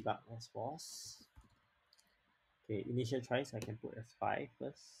 with the debug as was. Okay, initial tries I can put as 5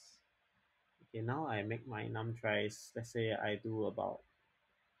 first. Okay, now I make my num tries. Let's say I do about,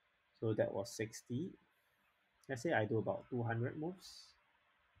 so that was 60. Let's say I do about 200 moves.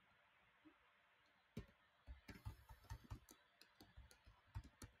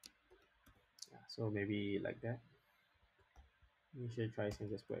 Yeah, so maybe like that. Initial tries can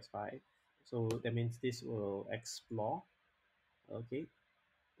just put as 5. So that means this will explore, okay,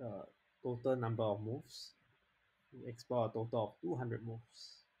 the total number of moves. We explore a total of 200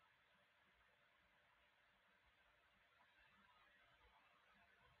 moves.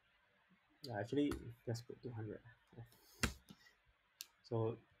 Yeah, actually, let's put 200.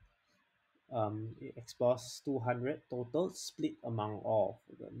 So it explores 200 total split among all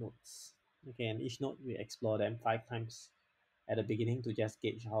of the nodes. Okay, and each node we explore them 5 times at the beginning to just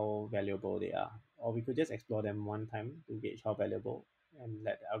gauge how valuable they are. Or we could just explore them 1 time to gauge how valuable and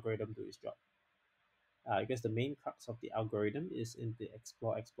let the algorithm do its job. I guess the main crux of the algorithm is in the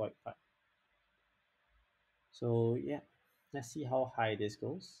explore exploit part. So yeah, let's see how high this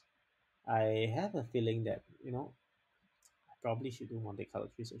goes. I have a feeling that, I probably should do Monte Carlo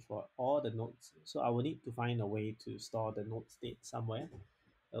research for all the nodes. So I will need to find a way to store the node state somewhere.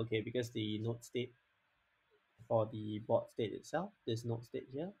 Okay, because the node state for the board state itself, this node state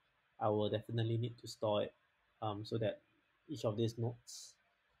here, I will definitely need to store it so that each of these nodes,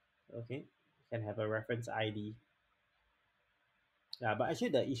 okay, can have a reference ID. Yeah, but actually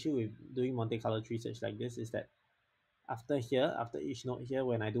the issue with doing Monte Carlo tree search like this is that after each node here,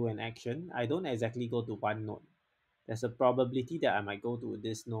 when I do an action, I don't exactly go to one node. There's a probability that I might go to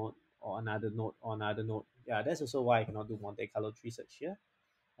this node or another node or another node. Yeah, that's also why I cannot do Monte Carlo tree search here,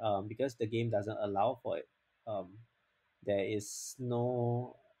 because the game doesn't allow for it. There is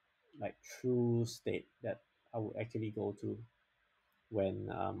no like true state that I would actually go to when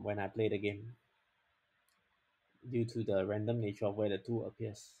I play the game due to the random nature of where the tool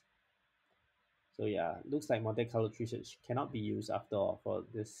appears. So yeah, looks like Monte Carlo tree search cannot be used after all for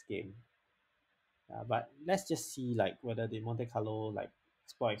this game. But let's just see like whether the Monte Carlo like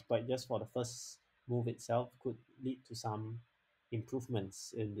exploit just for the first move itself could lead to some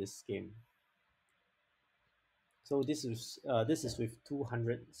improvements in this game. So this is with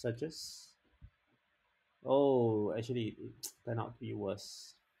 200 searches. Oh, actually, it turned out to be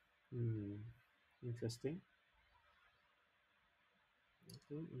worse. Hmm, interesting.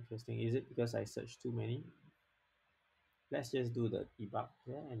 Okay, interesting. Is it because I searched too many? Let's just do the debug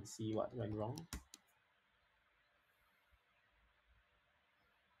here and see what went wrong.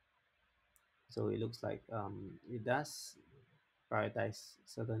 So it looks like it does prioritize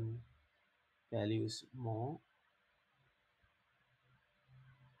certain values more.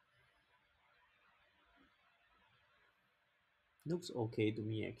 Looks okay to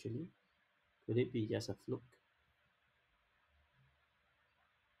me actually. Could it be just a fluke?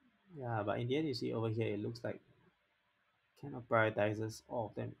 Yeah, but in the end, you see over here, it looks like kind of prioritizes all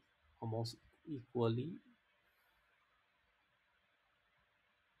of them almost equally.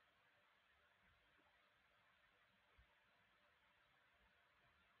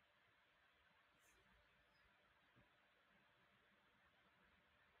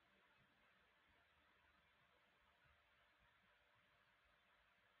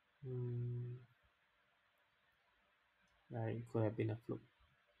 Hmm, yeah, it could have been a fluke.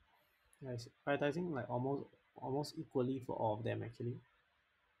 Yeah, it's prioritizing like almost equally for all of them actually.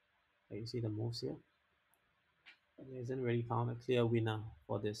 Like you see the moves here. There isn't really found a clear winner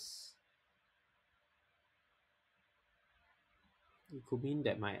for this. It could mean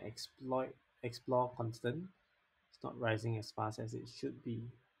that my explore constant is not rising as fast as it should be.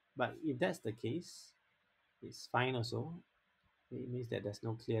 But if that's the case, it's fine also. It means that there's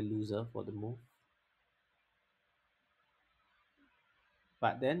no clear loser for the move.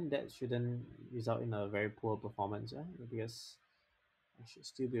 But then that shouldn't result in a very poor performance, right? Because I should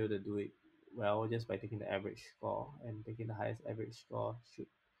still be able to do it well just by taking the average score, and taking the highest average score should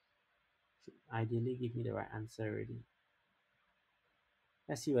ideally give me the right answer already.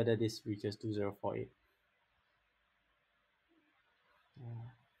 Let's see whether this reaches 2048.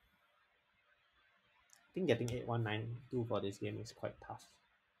 I think getting 8192 for this game is quite tough.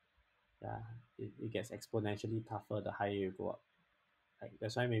 Yeah, it gets exponentially tougher the higher you go up. Like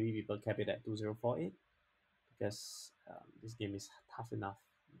that's why maybe people cap it at 2048, because this game is tough enough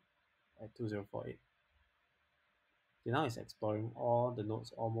at 2048. Okay, now it's exploring all the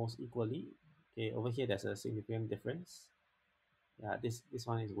nodes almost equally. Okay, over here there's a significant difference. Yeah, this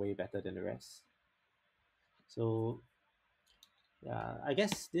one is way better than the rest. So yeah, I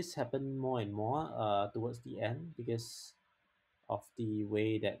guess this happened more and more towards the end because of the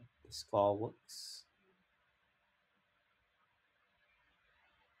way that the score works.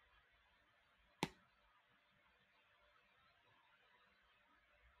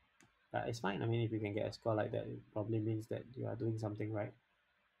 It's fine. I mean, if you can get a score like that, it probably means that you are doing something right.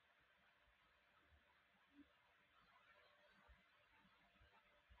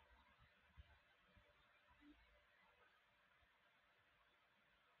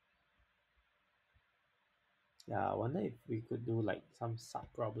 Yeah, I wonder if we could do like some sub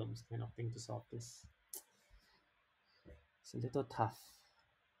problems kind of thing to solve this. It's a little tough.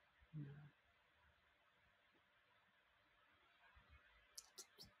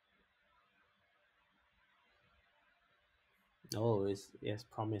 Oh, it has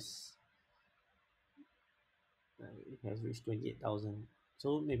promise. It has reached 28,000.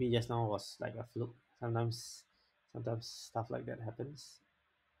 So maybe just now was like a fluke. Sometimes stuff like that happens.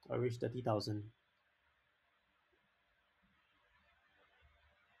 I reached 30,000.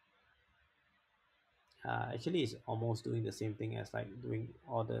 Actually, it's almost doing the same thing as like doing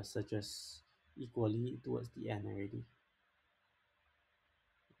all the searches equally towards the end already.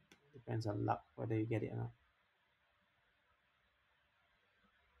 Depends on luck whether you get it or not.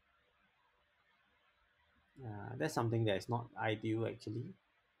 That's something that is not ideal actually.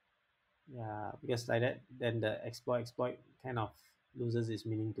 Yeah, because like that, then the exploit kind of loses its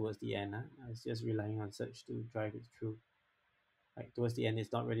meaning towards the end. It's just relying on search to drive it through. Like towards the end,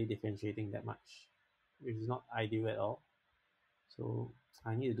 it's not really differentiating that much, which is not ideal at all. So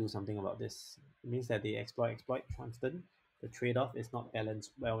I need to do something about this. It means that the exploit constant, the trade-off is not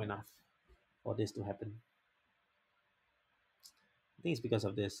balanced well enough for this to happen. I think it's because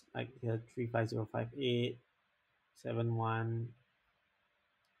of this. Like here, 3505871.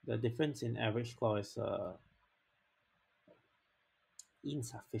 The difference in average score is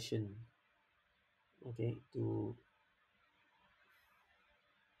insufficient. Okay, to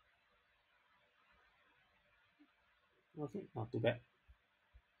okay, not too bad.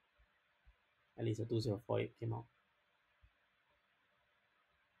 At least a 2048 came out.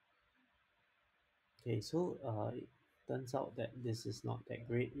 Okay, so it turns out that this is not that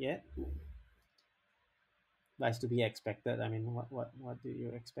great yet. But it's to be expected. I mean, what do you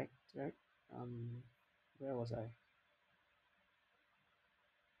expect, right? Um, where was I?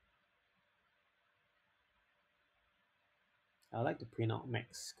 I like to print out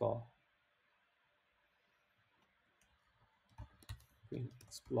max score. Print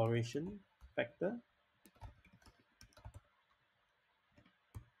exploration factor.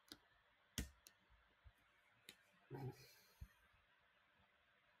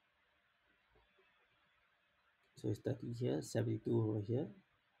 So it's 30 here, 72 over here,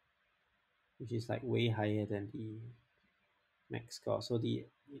 which is like way higher than the max score. So it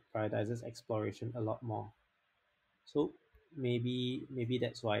prioritizes exploration a lot more. So maybe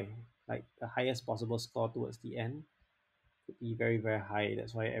that's why, like the highest possible score towards the end could be very very high.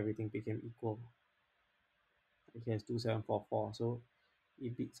 That's why everything became equal. It has 2744, so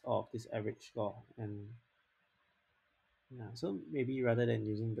it beats off this average score. And yeah, so maybe rather than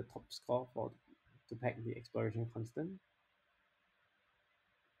using the top score for to pack the exploration constant,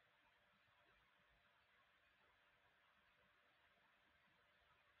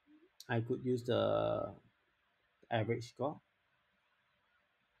 I could use the average score.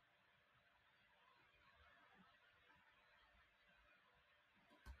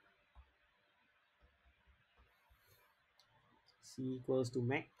 C equals to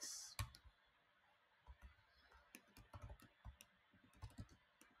max.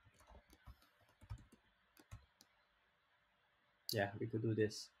 Yeah, we could do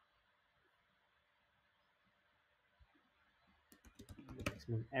this.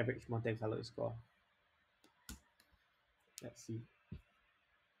 maximum average Monte Carlo score. Let's see.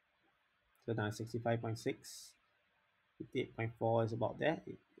 So now 65.6, 58.4 is about there.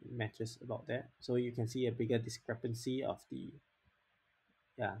 It matches about there. So you can see a bigger discrepancy of the,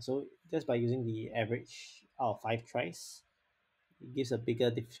 yeah. So just by using the average out of 5 tries, it gives a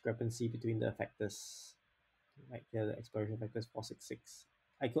bigger discrepancy between the factors. Right here, the exploration factor is 466.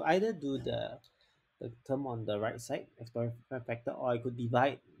 I could either do the term on the right side, exploration factor, or I could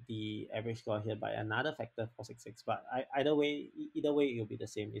divide the average score here by another factor, 466. But either way, it'll be the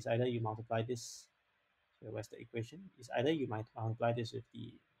same. It's either you multiply this. So where's the equation? It's either you might multiply this with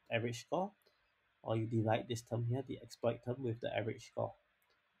the average score, or you divide this term here, the exploit term, with the average score.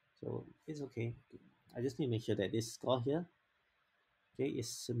 So it's okay. I just need to make sure that this score here, okay, is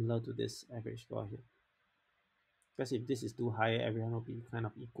similar to this average score here. Because if this is too high, everyone will be kind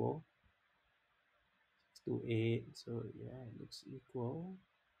of equal. 628, so yeah, it looks equal.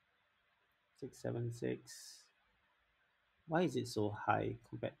 676. Why is it so high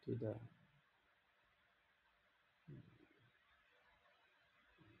compared to the?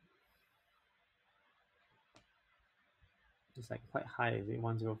 It's like quite high, is it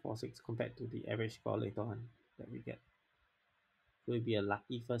 1046 compared to the average score later on that we get? Could it be a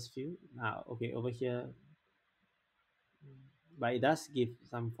lucky first few? Now, okay, over here, but it does give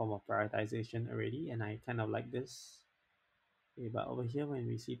some form of prioritization already, and I kind of like this. Okay, but over here, when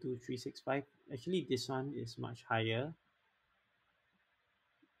we see 2365, actually this one is much higher.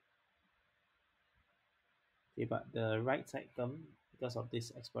 Okay, but the right side term, because of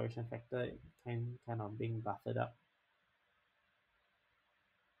this exploration factor, it kind of being buffered up.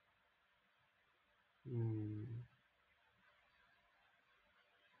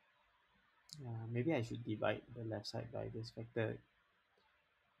 Maybe I should divide the left side by this factor.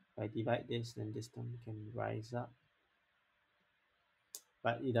 If I divide this, then this term can rise up.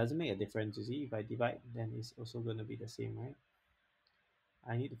 But it doesn't make a difference, you see. If I divide, then it's also going to be the same, right?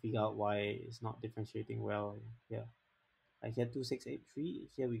 I need to figure out why it's not differentiating well here. Like here 2683,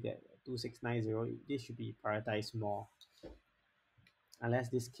 here we get 2690. This should be prioritized more. Unless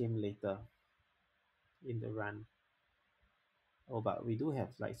this came later in the run. Oh, but we do have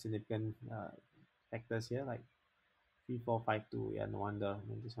like significant factors here, like 3452. Yeah, no wonder. I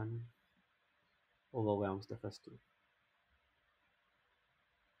mean, this one overwhelms the first two.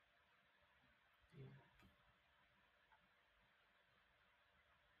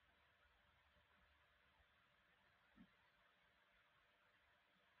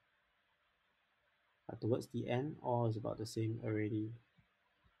 But towards the end, all is about the same already.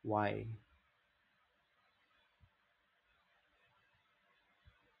 Why?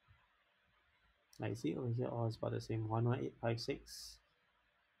 Like see over here, all is about the same. 11856.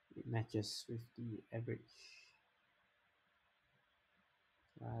 It matches with the average.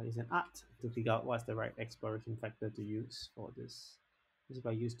 It's an art to figure out what's the right exploration factor to use for this. Because if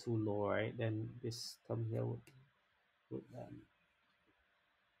I use too low, right, then this term here would, would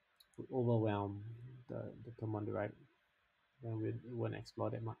overwhelm the term on the right. Then we won't explore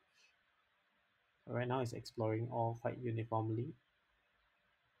that much. But right now it's exploring all quite uniformly.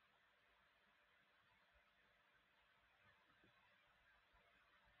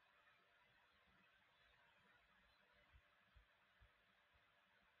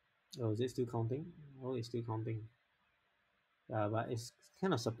 Oh, is it still counting? Oh, it's still counting. Yeah, but it's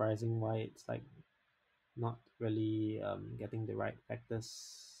kind of surprising why it's like not really getting the right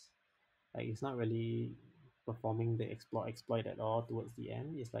factors. Like it's not really performing the exploit at all towards the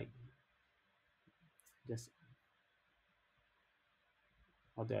end. It's like just,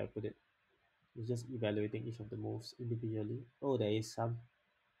 how do I put it? It's just evaluating each of the moves individually. Oh, there is some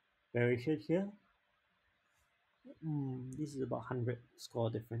variation here. This is about 100 score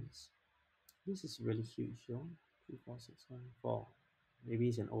difference. This is really huge, yo. 3, 4, 6, 1, 4. Maybe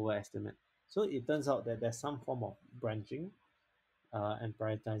it's an overestimate. So it turns out that there's some form of branching and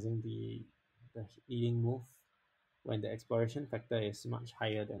prioritizing the leading move when the exploration factor is much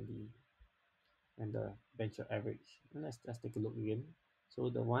higher than the benchmark average. And let's take a look again. So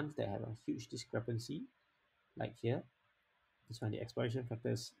the ones that have a huge discrepancy, like here, this one, the exploration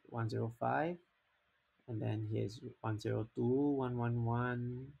factor is 105, and then here's 102,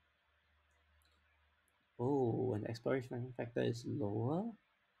 111. Oh, when the exploration factor is lower,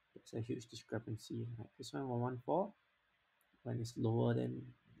 there's a huge discrepancy. Like this one, 114, when it's lower than,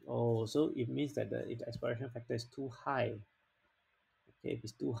 oh, so it means that if the exploration factor is too high, okay, if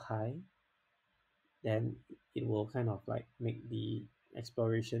it's too high, then it will kind of like make the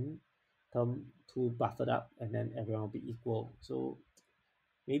exploration term too buffered up, and then everyone will be equal. So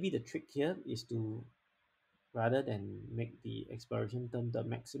maybe the trick here is to rather than make the exploration term the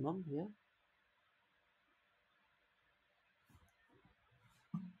maximum here,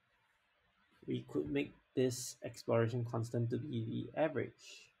 we could make this exploration constant to be the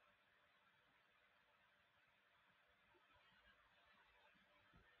average.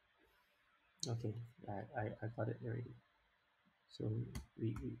 Okay, I got it already. So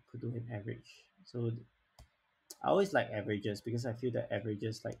we could do an average. So I always like averages because I feel that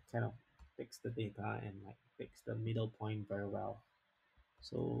averages like kind of fix the data and like fix the middle point very well.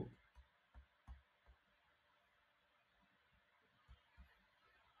 So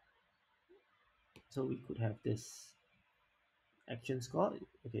we could have this action score.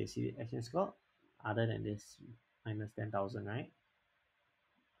 Okay, see the action score. Other than this minus 10,000, right?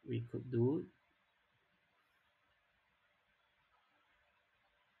 We could do,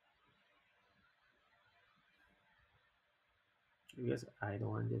 because I don't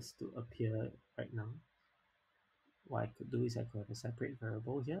want this to appear right now. What I could do is I could have a separate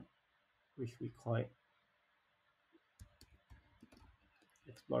variable here, which we call it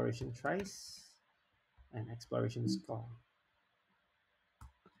exploration tries and exploration score.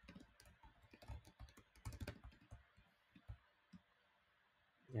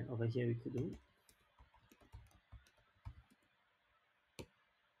 And over here we could do,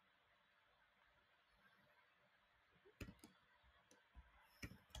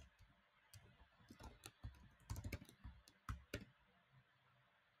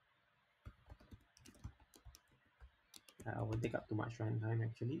 I won't take up too much runtime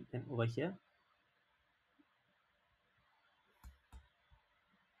actually. Then over here,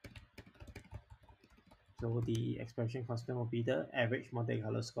 so the expression constant will be the average Monte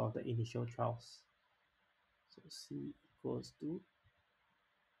Carlo score of the initial trials. So C equals to,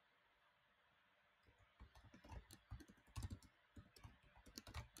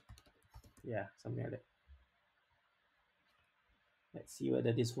 yeah, something like that. Let's see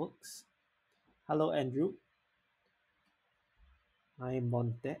whether this works. Hello, Andrew. I'm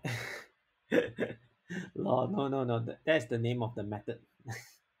Monte. Lol, no, no, no. That's the name of the method.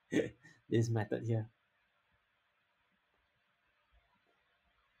 This method here.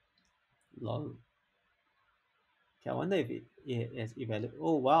 Lol. Okay, I wonder if it has evaluated.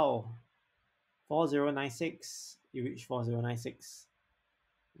 Oh, wow. 4096. You reached 4096.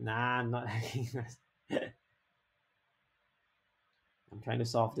 Nah, I'm not hacking us. I'm trying to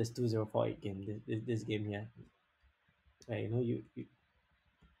solve this 2048 game, this game here. Where, you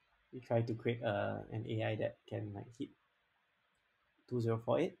try to create an AI that can like hit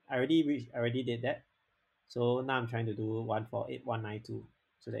 2048. I already did that. So now I'm trying to do one for 8192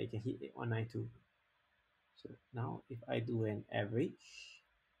 so that it can hit 8192. So now if I do an average,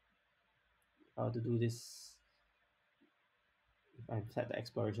 if I were to do this, if I set the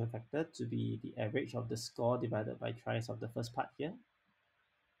exploration factor to be the average of the score divided by tries of the first part here,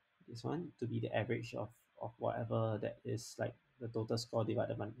 this one to be the average of whatever that is like the total score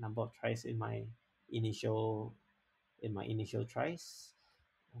divided by number of tries initial in my initial tries.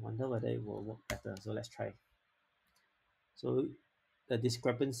 I wonder whether it will work better. So let's try. So the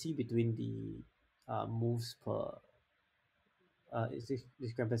discrepancy between the moves per is this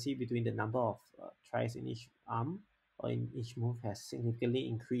discrepancy between the number of tries in each arm or in each move has significantly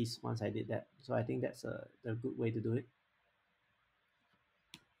increased once I did that. So I think that's a good way to do it.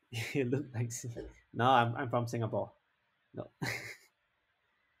 You look like no, I'm from Singapore. No,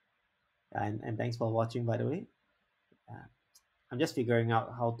 and thanks for watching by the way. Uh, I'm just figuring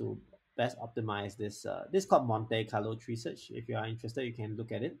out how to best optimize this. This is called Monte Carlo tree search. If you are interested, you can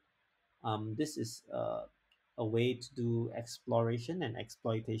look at it. This is a way to do exploration and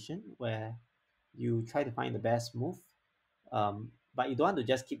exploitation where you try to find the best move, but you don't want to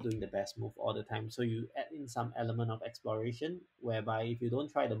just keep doing the best move all the time. So you add in some element of exploration, whereby if you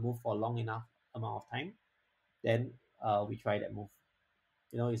don't try the move for a long enough amount of time, then we try that move.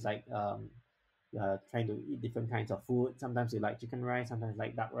 It's like you are trying to eat different kinds of food. Sometimes you like chicken rice, sometimes you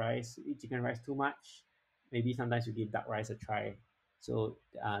like duck rice. You eat chicken rice too much, maybe sometimes you give duck rice a try. So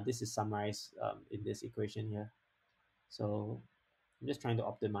this is summarized in this equation here. So I'm just trying to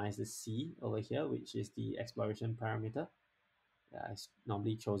optimize the C over here, which is the exploration parameter. It's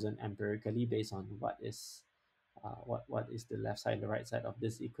normally chosen empirically based on what is the left side and the right side of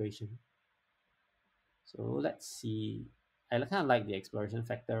this equation. So let's see. I kind of like the exploration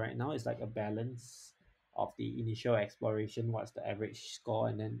factor right now. It's like a balance of the initial exploration, what's the average score,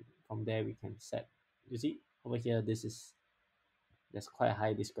 and then from there we can set. You see over here, there's quite a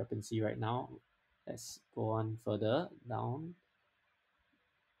high discrepancy right now. Let's go on further down.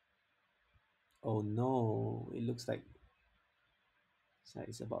 Oh no, it looks like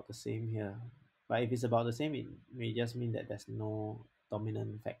it's about the same here. But if it's about the same, it may just mean that there's no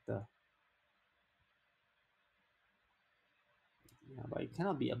dominant factor. Yeah, but it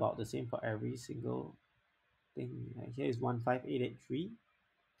cannot be about the same for every single thing. Like here is 15883,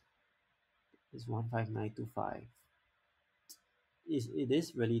 is 15925. It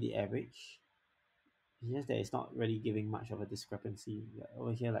is really the average. It's just that it's not really giving much of a discrepancy. Like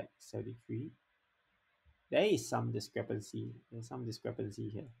over here, like 73. There is some discrepancy. There's some discrepancy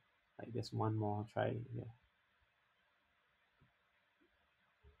here. Like there's one more try here.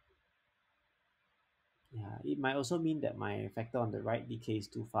 Yeah, it might also mean that my factor on the right decays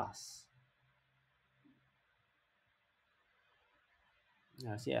too fast.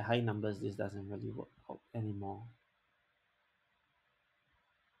 Yeah, see at high numbers this doesn't really work out anymore.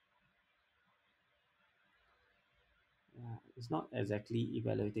 Yeah, it's not exactly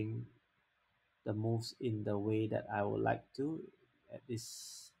evaluating the moves in the way that I would like to at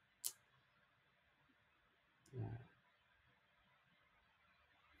this. Yeah.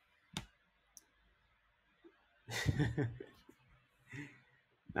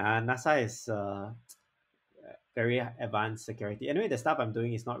 NASA is very advanced security. Anyway, the stuff I'm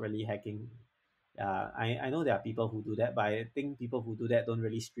doing is not really hacking. I know there are people who do that, but I think people who do that don't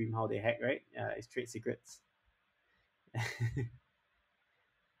really stream how they hack, right? It's trade secrets.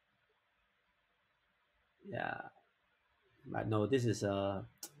 Yeah, but no, this is a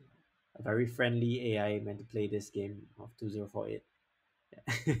very friendly AI meant to play this game of 2048.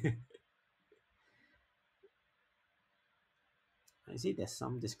 I see there's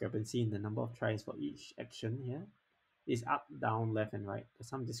some discrepancy in the number of tries for each action here. It's up, down, left, and right. There's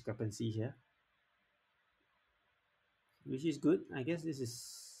some discrepancy here, which is good. I guess this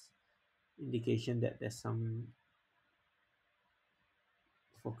is indication that there's some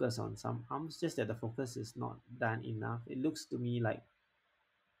focus on some arms, just that the focus is not done enough. It looks to me like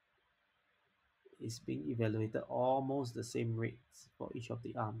it's being evaluated almost the same rates for each of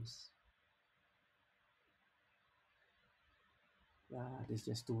the arms. Yeah, this is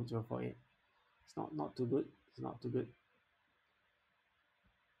just 2048. It's not too good. It's not too good.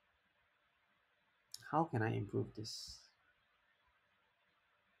 How can I improve this?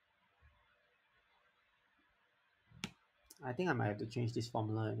 I think I might have to change this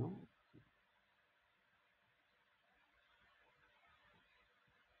formula, you know.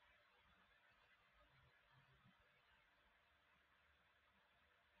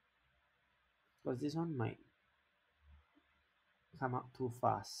 Because this one might come up too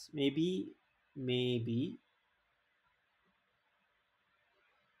fast. Maybe, maybe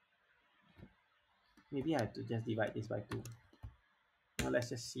I have to just divide this by 2. Now let's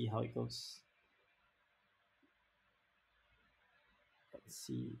just see how it goes. Let's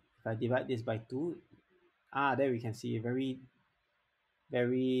see. If I divide this by 2, there we can see a very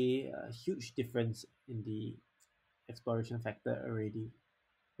huge difference in the exploration factor already.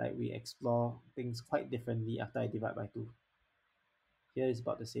 Like we explore things quite differently after I divide by 2. Here is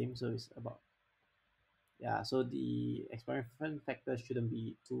about the same, so it's about, yeah, so the exploration factor shouldn't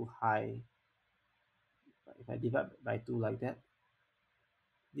be too high. But if I divide by 2 like that,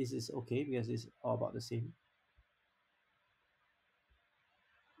 this is okay because it's all about the same.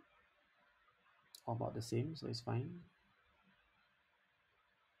 All about the same, so it's fine.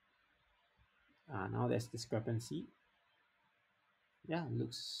 Now there's discrepancy. Yeah,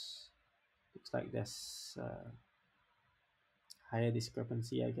 looks like there's higher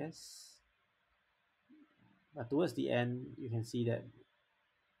discrepancy, I guess. But towards the end, you can see that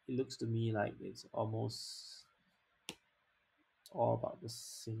it looks to me like it's almost all about the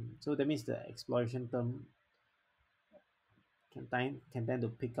same. So that means the exploration term can tend to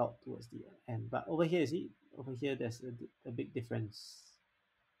pick out towards the end. But over here, see, over here there's a big difference.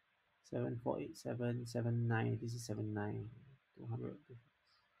 7487, 79. This is 79. 200.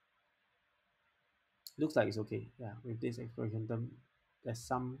 Looks like it's okay. Yeah, with this exploration term, there's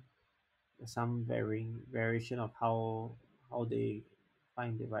some variation of how they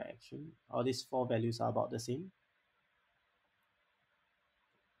find the right action. All these 4 values are about the same.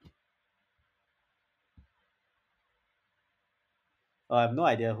 Oh, I have no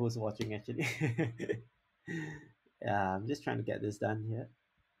idea who's watching actually. Yeah, I'm just trying to get this done here.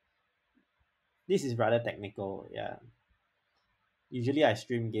 This is rather technical. Yeah, usually I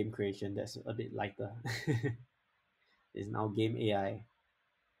stream game creation. That's a bit lighter. It's now game AI.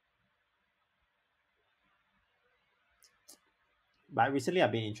 But recently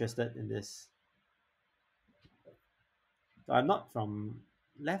I've been interested in this. So I'm not from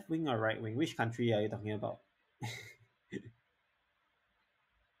left wing or right wing. Which country are you talking about?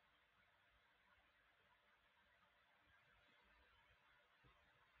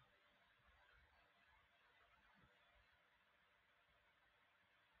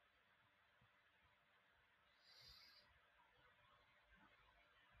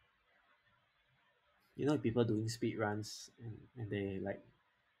 You know, people doing speed runs and they like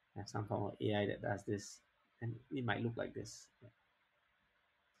have some form of AI that does this, and it might look like this.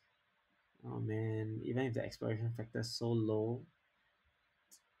 Oh man, even if the exploration factor is so low,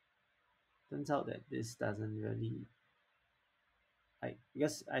 turns out that this doesn't really like,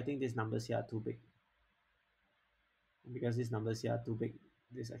 because I think these numbers here are too big. And because these numbers here are too big,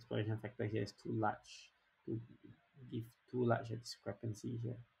 this exploration factor here is too large to give too large a discrepancy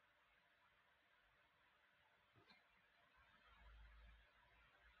here.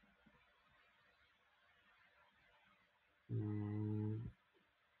 Mm,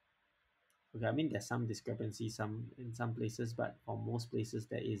 okay, I mean there's some discrepancy some in some places, but for most places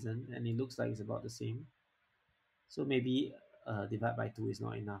there isn't, and it looks like it's about the same. So maybe divide by 2 is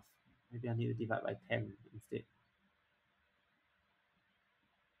not enough. Maybe I need to divide by 10 instead.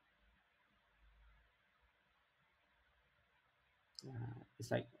 It's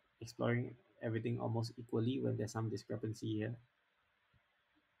like exploring everything almost equally when there's some discrepancy here.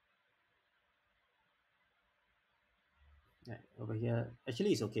 Yeah, over here,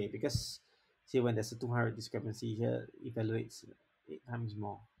 actually it's okay because see when there's a 200 discrepancy here, evaluates 8 times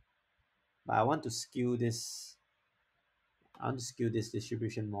more. But I want to skew this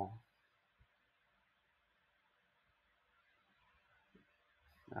distribution more.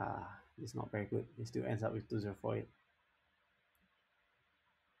 It's not very good. It still ends up with 2048.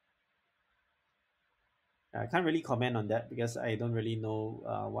 I can't really comment on that because I don't really know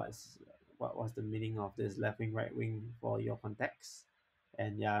what was the meaning of this left wing, right wing for your context.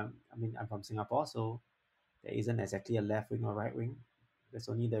 And yeah, I mean I'm from Singapore, so there isn't exactly a left wing or right wing. There's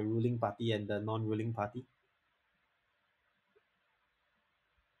only the ruling party and the non-ruling party.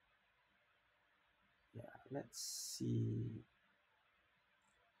 Yeah, let's see.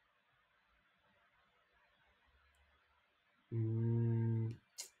 Mm,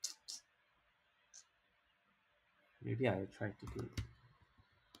 maybe I try to give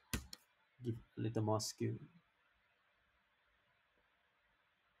a little more skill.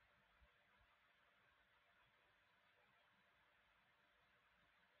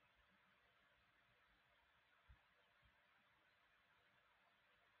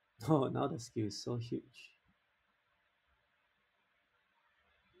 Oh, now the skill is so huge.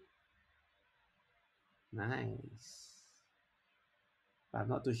 Nice. But I'm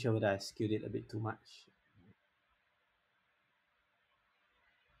not too sure whether I skewed it a bit too much.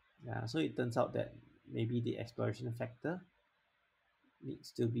 Yeah, so it turns out that maybe the exploration factor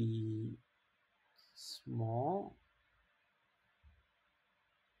needs to be small.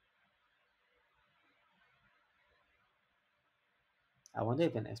 I wonder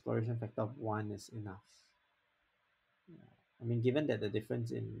if an exploration factor of 1 is enough. I mean, given that the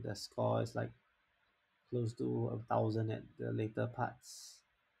difference in the score is like close to 1,000 at the later parts,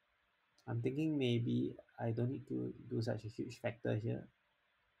 I'm thinking maybe I don't need to do such a huge factor here.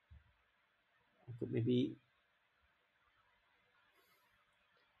 I could maybe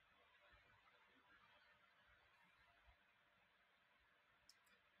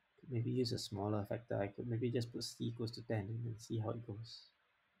use a smaller factor. I could maybe just put c equals to 10 and then see how it goes.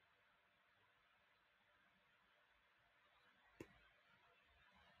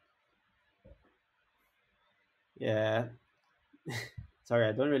 Yeah, sorry,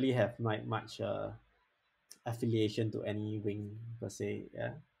 I don't really have much affiliation to any wing per se.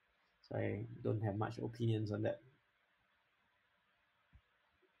 Yeah, so I don't have much opinions on that.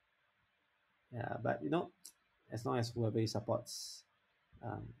 Yeah, but as long as whoever he supports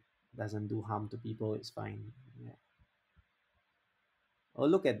um, doesn't do harm to people, it's fine. Yeah. Oh,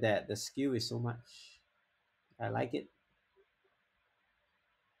 look at that! The skill is so much. I like it.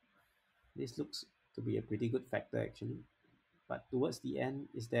 This looks to be a pretty good factor actually. But towards the end,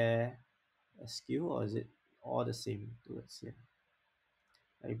 is there a skew or is it all the same towards here?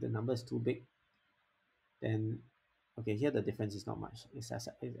 Like if the number is too big, then okay, here the difference is not much. It's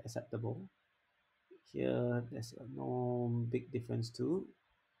acceptable. Here there's no big difference too.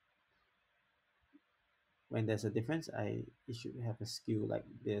 When there's a difference, it should have a skew like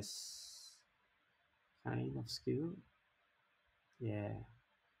this kind of skew. Yeah.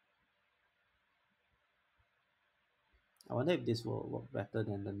 I wonder if this will work better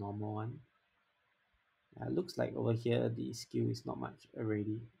than the normal one. Looks like over here the skew is not much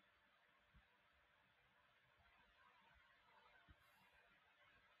already.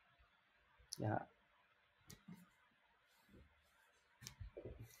 Yeah.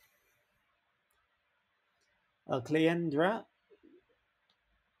 Cleandra.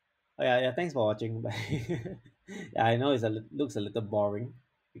 Oh, yeah, yeah. Thanks for watching. But yeah, I know looks a little boring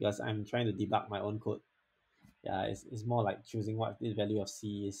because I'm trying to debug my own code. Yeah, it's more like choosing what the value of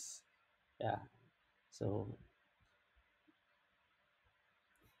C is. Yeah, So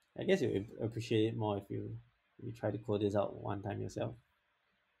I guess you appreciate it more if you try to code this out one time yourself.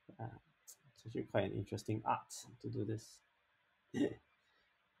 It's actually quite an interesting art to do this.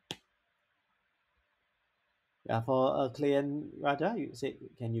 Yeah, for a client Raja, you said,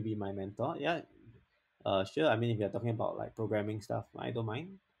 can you be my mentor? Yeah, sure. I mean, if you're talking about like programming stuff, I don't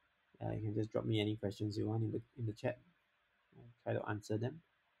mind. You can just drop me any questions you want in the chat. I'll try to answer them.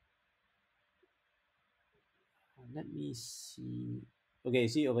 Let me see. Okay,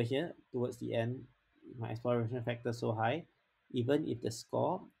 see over here towards the end, my exploration factor so high, even if the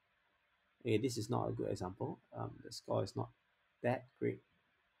score. Okay, this is not a good example. The score is not that great.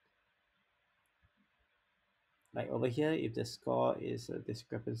 Like over here, if the score is a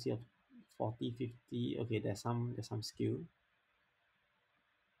discrepancy of 40, 50, okay, there's some skew.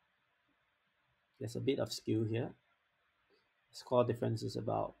 There's a bit of skew here. Score difference is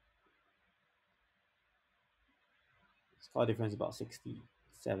about 60,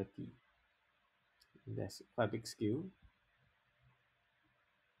 70. There's quite a big skew.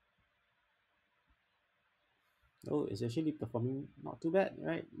 Oh, it's actually performing not too bad,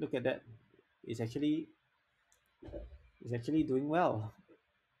 right? Look at that. It's actually doing well.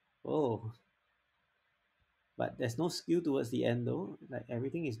 Oh, but there's no skew towards the end though. Like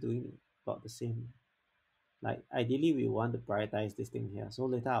everything is doing about the same. Like ideally we want to prioritize this thing here. So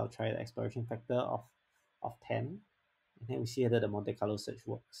later I'll try the exploration factor of 10, and then we see whether the Monte Carlo search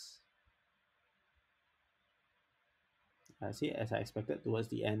works. I see, as I expected, towards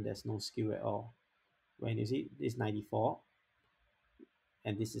the end there's no skew at all. When you see this 94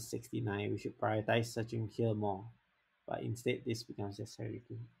 and this is 69, we should prioritize searching here more. But instead this becomes necessary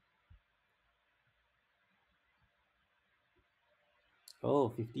too. Oh,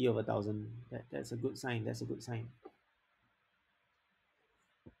 50 over 1000. That's a good sign. That's a good sign.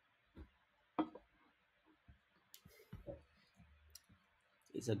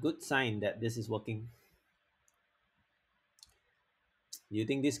 It's a good sign that this is working. Do you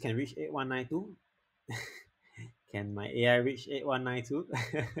think this can reach 8192? Can my AI reach 8192?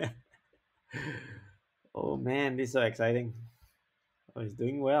 Oh man, this is so exciting. Oh, it's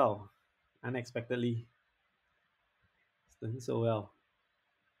doing well. Unexpectedly. It's doing so well.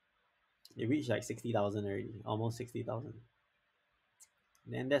 It reached like 60,000 already. Almost 60,000.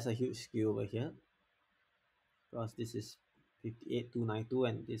 Then there's a huge skew over here. Because this is 58292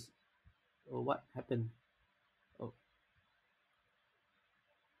 and this. Oh, what happened? Oh,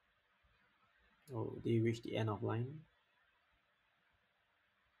 oh, they reached the end of line.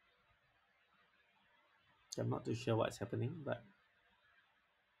 I'm not too sure what's happening, but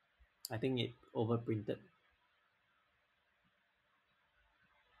I think it overprinted.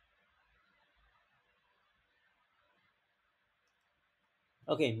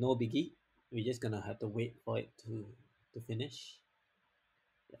 Okay, no biggie. We're just gonna have to wait for it to finish.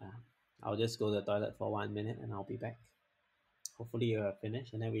 Yeah, I'll just go to the toilet for 1 minute and I'll be back. Hopefully you're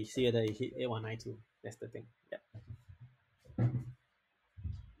finished, and then we see whether you hit 8192. That's the thing. Yeah.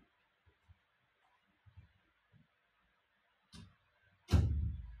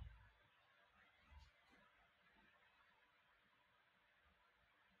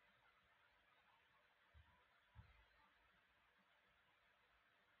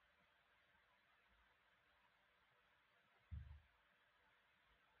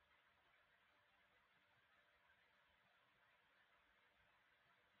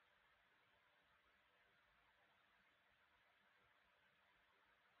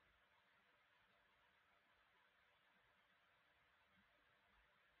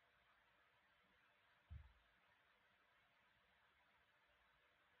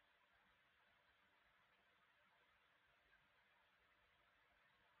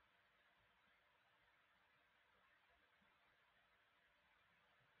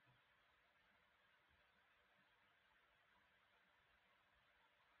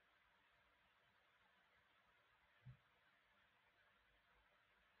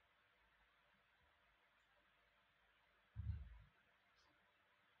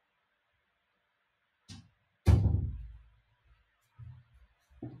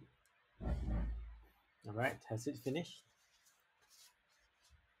 All right. Has it finished?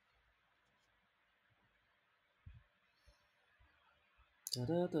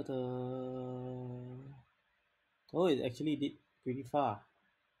 Da-da-da-da. Oh, it actually did pretty far.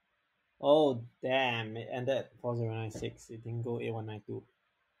 Oh, damn. It ended at 4096. It didn't go 8192.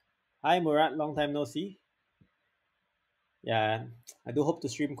 Hi, Murat. Long time no see. Yeah, I do hope to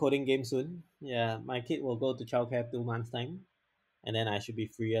stream coding game soon. Yeah, my kid will go to childcare 2 months' time, and then I should be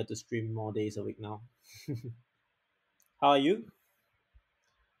freer to stream more days a week now. How are you?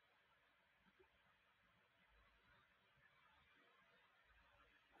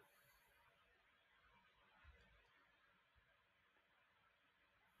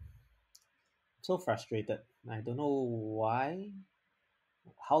 so frustrated. I don't know why,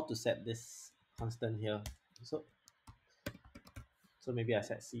 how to set this constant here. So so maybe I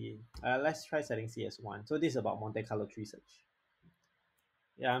set C. Let's try setting C as 1. So this is about Monte Carlo tree search.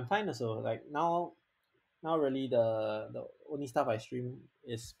 Yeah, I'm fine also. Like now really the only stuff I stream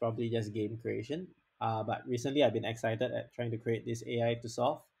is probably just game creation. But recently I've been excited at trying to create this AI to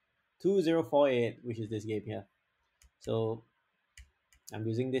solve 2048, which is this game here. So I'm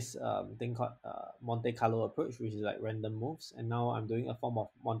using this thing called Monte Carlo approach, which is like random moves, and now I'm doing a form of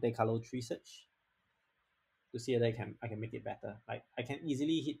Monte Carlo tree search to see whether I can make it better. Like I can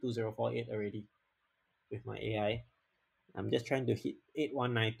easily hit 2048 already with my AI. I'm just trying to hit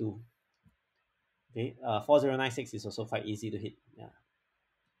 8192. Okay, 4096 is also quite easy to hit. Yeah.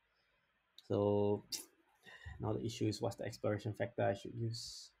 So now the issue is what's the exploration factor I should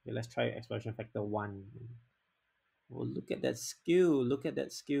use. Okay, let's try exploration factor 1. Oh, look at that skill. Look at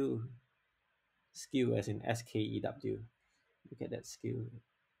that skill. Skill as in SKEW. Look at that skill.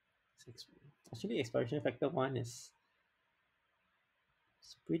 Actually, exploration factor 1 is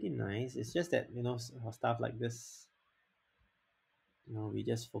it's pretty nice. It's just that, for stuff like this, we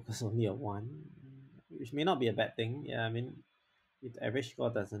just focus only on one, which may not be a bad thing. Yeah, I mean, if the average score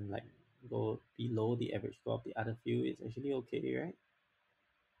doesn't like go below the average score of the other few, it's actually okay, right?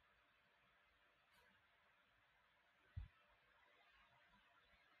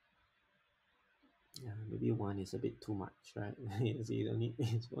 Yeah, maybe one is a bit too much, right? So you don't need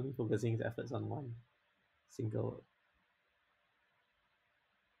it's only focusing its efforts on one single.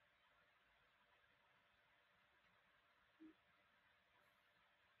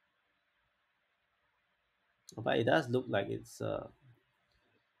 But it does look like it's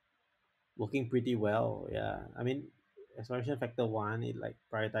working pretty well. Yeah, I mean, exploration factor 1, it like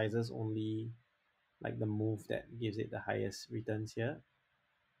prioritizes only like the move that gives it the highest returns here.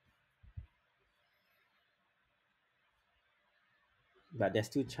 But there's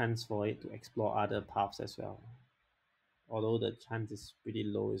still chance for it to explore other paths as well. Although the chance is pretty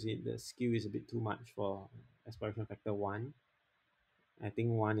low, is it? The skill is a bit too much for exploration factor 1. I think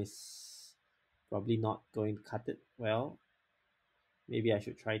 1 is probably not going to cut it well. Maybe I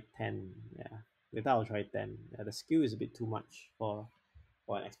should try 10. Yeah, later I'll try 10. Yeah, the skill is a bit too much for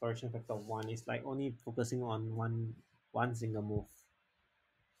an exploration factor 1. It's like only focusing on one single move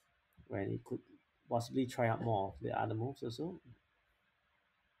when it could possibly try out more of the other moves also.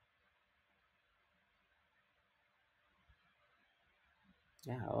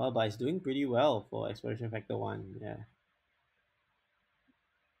 Yeah, well, but it's doing pretty well for exploration factor 1. Yeah,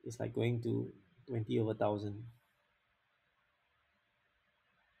 it's like going to 20 over 1,000.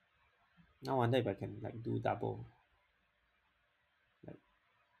 Now I wonder if I can like do double, like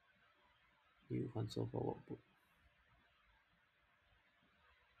new console for workbook.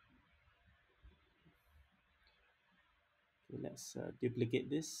 Okay, let's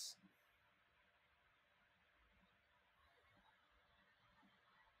duplicate this.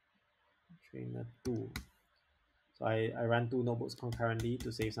 Trainer 2. So I run two notebooks concurrently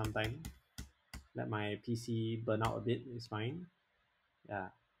to save some time. Let my PC burn out a bit is fine. Yeah.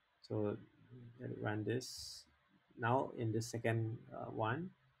 So let it run this. Now in the second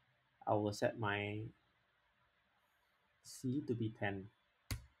one, I will set my C to be 10.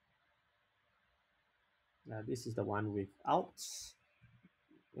 This is the one with outs.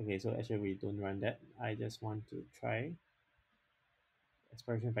 Okay, so actually we don't run that. I just want to try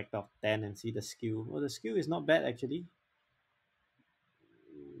exploration factor of 10 and see the skill. Oh, the skill is not bad actually.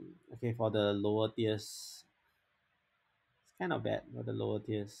 Okay, for the lower tiers, it's kind of bad for the lower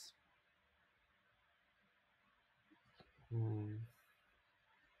tiers. Hmm.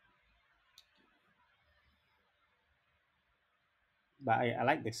 But I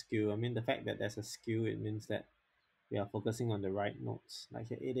like the skill. I mean, the fact that there's a skill, it means that we are focusing on the right notes. Like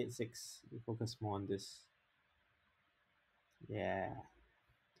here, 886, we focus more on this. Yeah.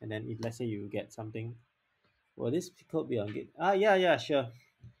 And then if let's say you get something, well, this could be on Git. Yeah, yeah, sure.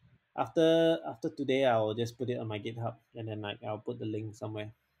 After today, I'll just put it on my GitHub, and then like I'll put the link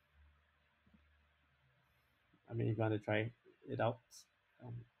somewhere. I mean, if you want to try it out.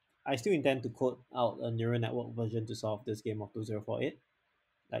 I still intend to code out a neural network version to solve this game of 2048,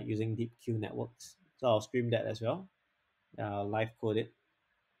 like using deep Q networks. So I'll stream that as well. I'll live code it.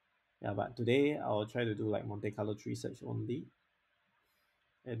 Yeah, but today I'll try to do like Monte Carlo tree search only.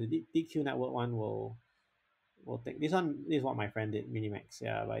 The DQ network one will take this one. This is what my friend did, Minimax.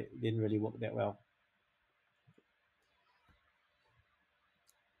 Yeah, but it didn't really work that well.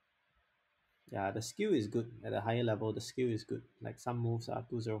 Yeah, the skill is good at a higher level. The skill is good. Like some moves are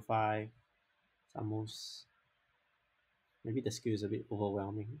 205, some moves maybe the skill is a bit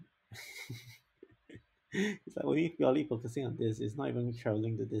overwhelming. It's like only purely focusing on this. It's not even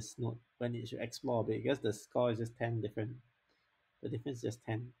traveling to this node when it should explore a bit because the score is just 10 different. The difference is just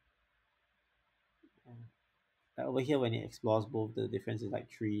 10. Yeah. Like over here, when it explores both, the difference is like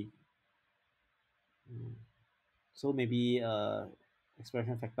 3. Mm. So maybe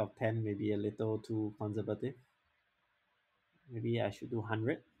exploration factor of 10 maybe a little too conservative. Maybe I should do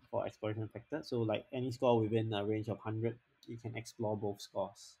 100 for exploration factor. So like any score within a range of 100, you can explore both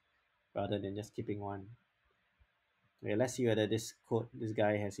scores rather than just keeping one. Okay, let's see whether this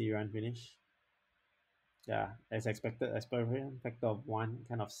guy has he run finish. Yeah, as expected, exploration factor of 1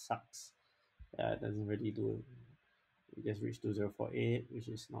 kind of sucks. Yeah, it doesn't really do it. We just reached 2048, which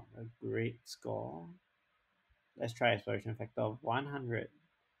is not a great score. Let's try exploration factor of 100.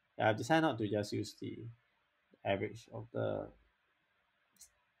 Yeah, I've decided not to just use the average of the.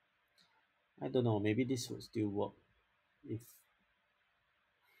 I don't know, maybe this would still work if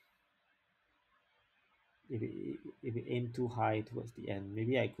if it aim too high towards the end.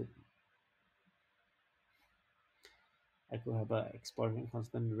 Maybe I could have a exploration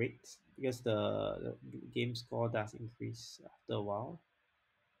constant rate because the game score does increase after a while.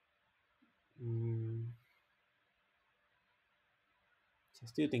 Mm, so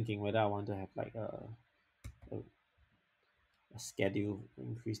still thinking whether I want to have like a, a schedule to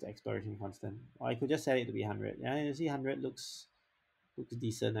increase the exploration constant, or I could just set it to be 100. Yeah, you see, 100 looks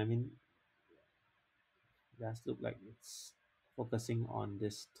decent. I mean, it does look like it's focusing on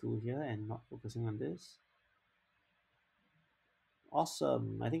this tool here and not focusing on this.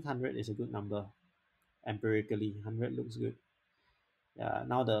 Awesome. I think 100 is a good number. Empirically, 100 looks good. Yeah.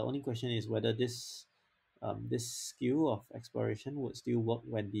 Now the only question is whether this skill of exploration would still work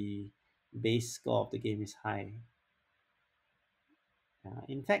when the base score of the game is high.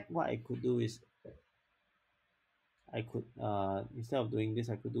 In fact, what I could do is I could instead of doing this,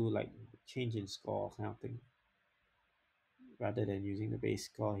 I could do like change in score kind of thing rather than using the base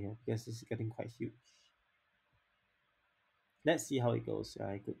score here because this is getting quite huge. Let's see how it goes.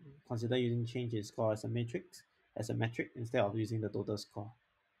 I could consider using change in score as a metric instead of using the total score.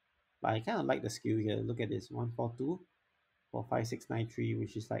 But I kind of like the skill here. Look at this 142 for 5693,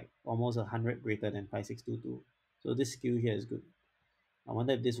 which is like almost 100 greater than 5622. So this skill here is good. I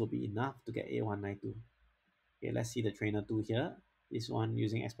wonder if this will be enough to get 8192. Okay, let's see the trainer 2 here. This one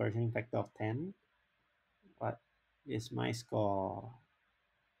using exploration factor of 10. What is my score?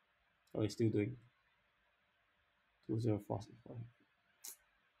 Oh, it's still doing 2046.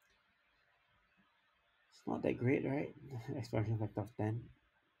 It's not that great, right? Exploration factor of 10.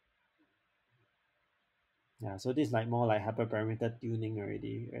 Yeah, so this is like more like hyperparameter tuning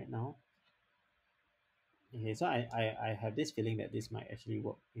already right now. Okay, so I have this feeling that this might actually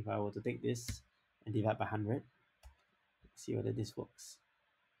work if I were to take this and divide by 100. See whether this works.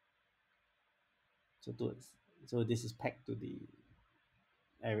 So so this is pegged to the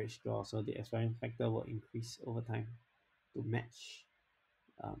average score, so the exploration factor will increase over time to match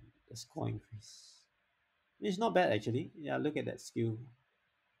the score increase. It's not bad actually. Yeah, look at that skill.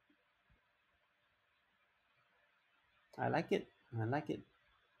 I like it. I like it.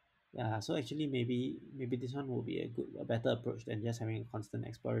 Yeah, so actually maybe this one will be a better approach than just having a constant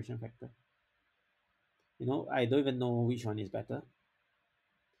exploration factor. I don't even know which one is better.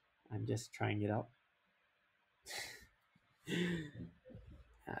 I'm just trying it out.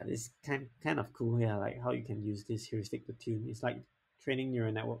 This kind of cool. Yeah, like how you can use this heuristic to tune. It's like training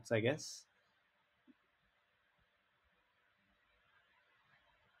neural networks, I guess.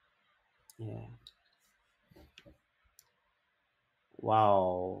 Yeah.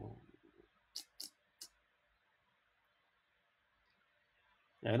 Wow.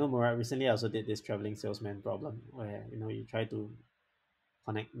 Yeah, I know, Murat. Recently, I also did this traveling salesman problem where you try to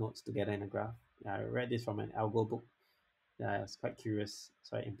connect nodes together in a graph. Yeah, I read this from an algo book. Yeah, I was quite curious,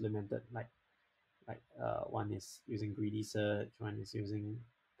 so I implemented one is using greedy search, one is using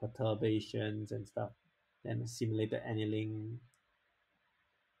perturbations and stuff, then simulated annealing.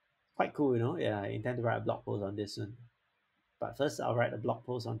 Quite cool, Yeah, I intend to write a blog post on this soon. But first, I'll write a blog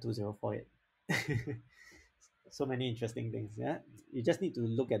post on 2048. So many interesting things. Yeah, you just need to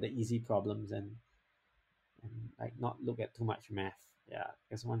look at the easy problems and like not look at too much math. Yeah,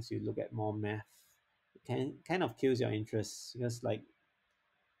 because once you look at more math, it can kind of kills your interest because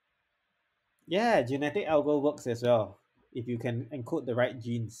yeah, genetic algo works as well if you can encode the right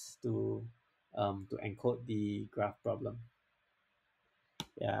genes to encode the graph problem.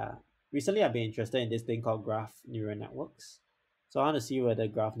 Yeah, recently I've been interested in this thing called graph neural networks. So I want to see whether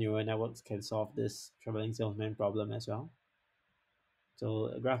graph neural networks can solve this traveling salesman problem as well. So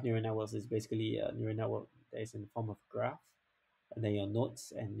a graph neural networks is basically a neural network that is in the form of graph, and then your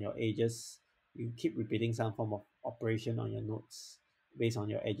nodes and your edges you keep repeating some form of operation on your nodes based on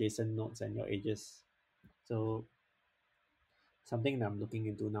your adjacent nodes and your edges. So something that I'm looking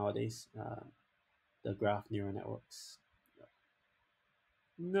into nowadays, the graph neural networks.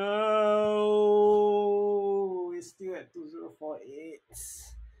 No, it's still at 2048.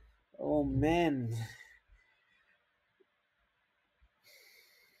 Oh man.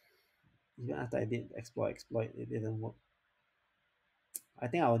 Even after I did exploit, it didn't work. I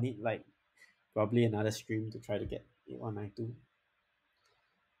think I will need like probably another stream to try to get 8192.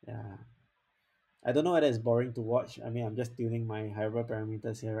 Yeah. I don't know whether it's boring to watch. I mean, I'm just tuning my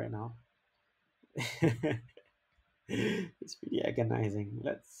hyperparameters here right now. It's pretty agonizing.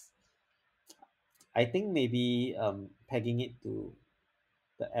 I think maybe pegging it to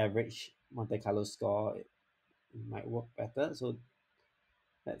the average Monte Carlo score, it might work better. So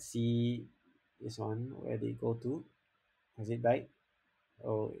let's see this one, where they go to. Has it died?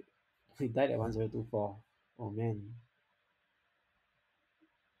 Oh, it died at 1024. Oh man.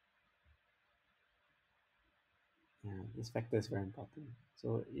 Yeah, this factor is very important.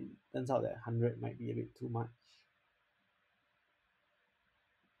 So it turns out that 100 might be a bit too much.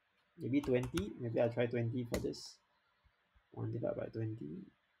 Maybe 20. Maybe I'll try 20 for this. 1 divided by 20.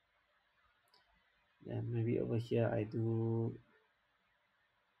 Then maybe over here I do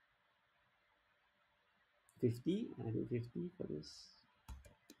 50. I do 50 for this.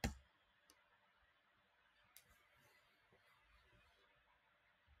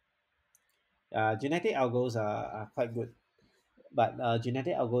 Genetic algos are quite good, but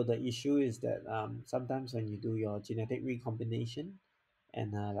genetic algo, the issue is that sometimes when you do your genetic recombination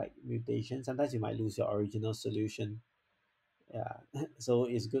and like mutation, sometimes you might lose your original solution. Yeah, so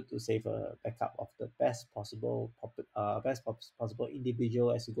it's good to save a backup of the possible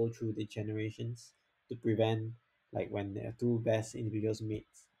individual as you go through the generations, to prevent like when the two best individuals meet,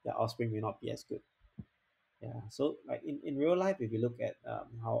 their offspring may not be as good. Yeah, so like in real life, if you look at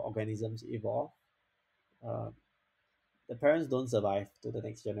how organisms evolve, uh, the parents don't survive to the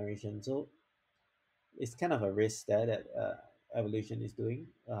next generation. So it's kind of a risk there that evolution is doing,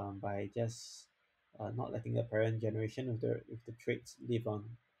 by just not letting the parent generation with the traits live on.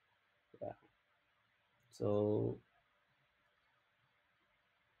 Yeah. So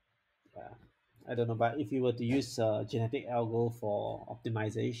yeah, I don't know, but if you were to use genetic algo for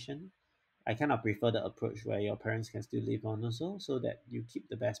optimization, I kind of prefer the approach where your parents can still live on also, so that you keep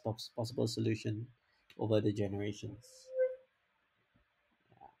the best possible solution over the generations.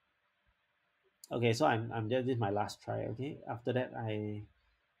 Okay, so I'm just this is my last try. Okay, after that I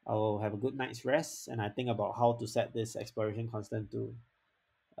will have a good night's rest, and I think about how to set this exploration constant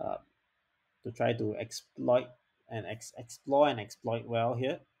uh, to try to exploit and explore and exploit well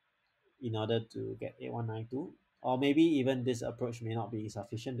here, in order to get 8192. Or maybe even this approach may not be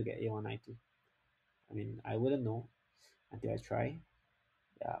sufficient to get 8192. I mean, I wouldn't know until I try.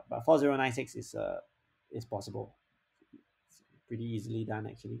 Yeah, but 4096 is possible. It's pretty easily done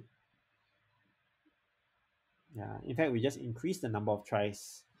actually. Yeah, in fact, we just increase the number of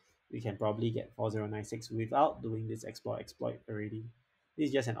tries. We can probably get 4096 without doing this exploit already. This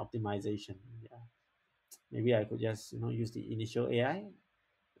is just an optimization. Yeah, maybe I could just use the initial AI.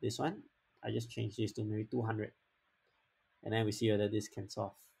 This one, I just change this to maybe 200, and then we see whether this can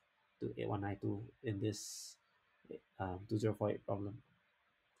solve to 8192 in this 2048 problem.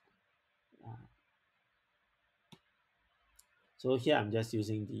 Uh, so here I'm just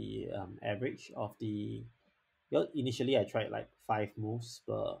using the average of the. Well, initially I tried like 5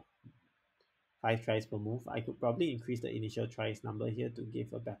 tries per move. I could probably increase the initial tries number here to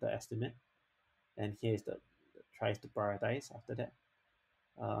give a better estimate. And here's the tries to prioritize after that.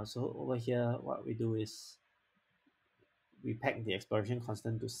 So over here, what we do is we pack the exploration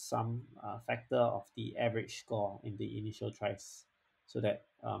constant to some factor of the average score in the initial tries, so that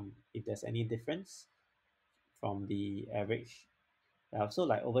if there's any difference from the average, so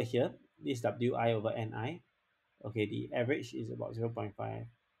like over here, this wi over ni, okay, the average is about 0.5.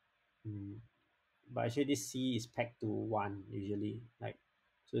 But actually this c is packed to 1 usually, like,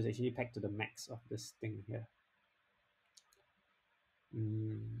 so it's actually packed to the max of this thing here.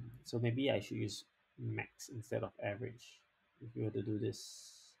 So maybe I should use max instead of average if you were to do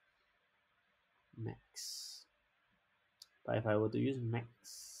this max. But if I were to use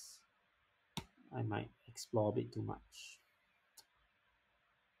max, I might explore a bit too much.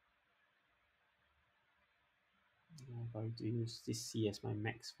 If I were to use this C as my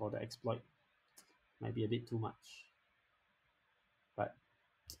max for the exploit, might be a bit too much. But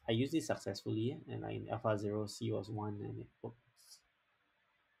I used it successfully, and like in Alpha 0, C was 1 and it works.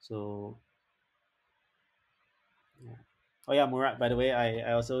 So yeah. Oh yeah, Murat. By the way,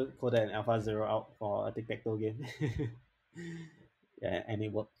 I also coded an Alpha Zero out for a tic tac toe game. Yeah, and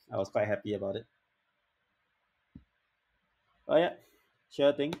it worked. I was quite happy about it. Oh yeah,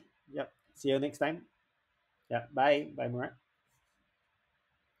 sure thing. Yep. See you next time. Yeah. Bye. Bye, Murat.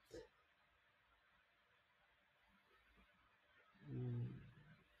 Mm.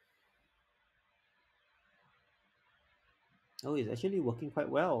 Oh, it's actually working quite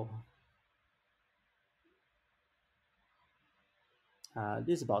well.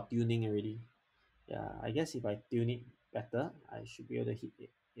 This is about tuning already. Yeah, I guess if I tune it better, I should be able to hit it.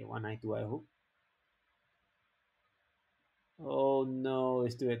 8192, I hope. Oh no,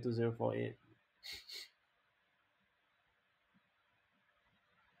 it's still at 2048.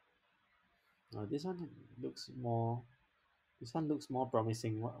 Oh, this one looks more. This one looks more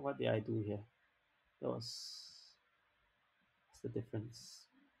promising. What did I do here? That was. What's the difference?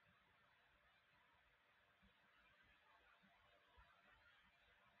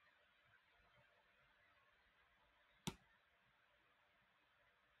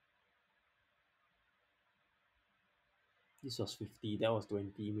 This was 50. That was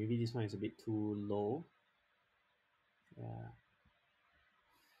 20. Maybe this one is a bit too low. Yeah.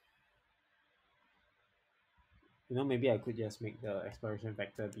 Maybe I could just make the exploration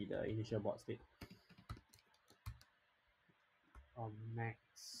vector be the initial board state. Max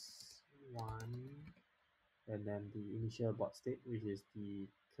 1, and then the initial board state, which is the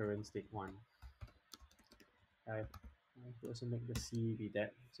current state 1. I could also make the C be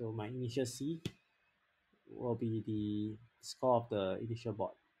that. So my initial C will be the score of the initial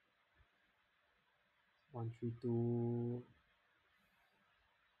board. 132.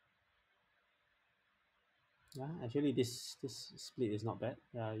 Yeah, actually this split is not bad.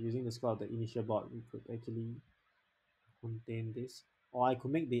 Yeah, using the score of the initial board, we could actually contain this. Or I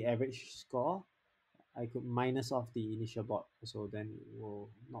could make the average score. I could minus off the initial board, so then it will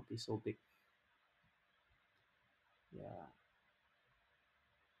not be so big. Yeah,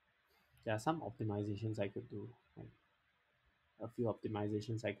 there are some optimizations I could do, like a few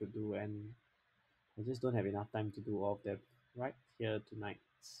optimizations I could do, and I just don't have enough time to do all of them right here tonight.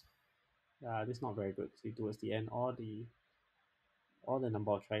 This is not very good. See, towards the end, all the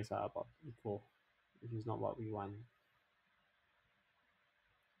number of tries are about equal, which is not what we want.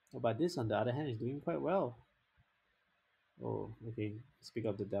 Oh, but this, on the other hand, is doing quite well. Oh, okay. Speak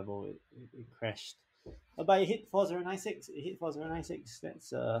of the devil, it crashed. But it hit 4096. It hit 4096.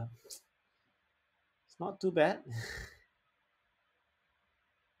 That's it's not too bad.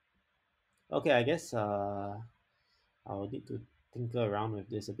 Okay, I guess I'll need to tinker around with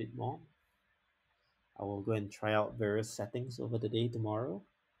this a bit more. I will go and try out various settings over the day tomorrow,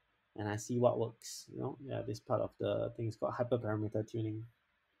 and I see what works. Yeah, this part of the thing is called hyperparameter tuning.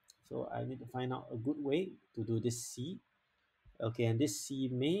 So I need to find out a good way to do this C. Okay, and this C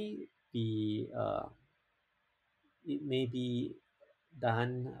may be it may be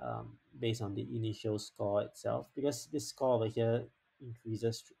done based on the initial score itself, because this score over here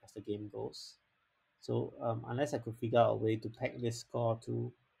increases as the game goes. So unless I could figure out a way to peg this score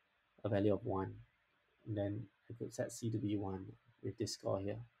to a value of 1, and then I could set C to be 1 with this score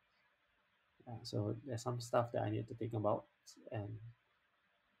here. So there's some stuff that I need to think about, and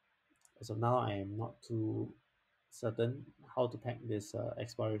as of now I am not too certain how to peg this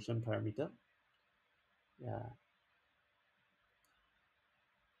exploration parameter. Yeah,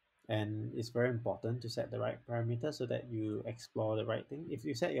 and it's very important to set the right parameter so that you explore the right thing. If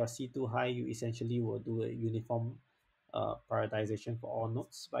you set your C too high, you essentially will do a uniform prioritization for all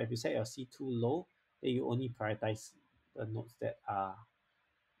nodes. But if you set your C too low, then you only prioritize the nodes that are,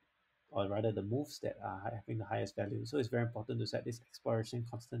 or rather the moves that are having the highest value. So it's very important to set this exploration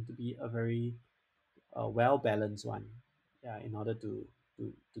constant to be a very well balanced one. Yeah, in order to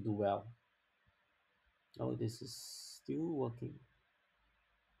do well. Oh, this is still working.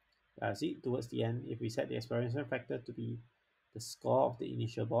 See, towards the end, if we set the exploration factor to be the score of the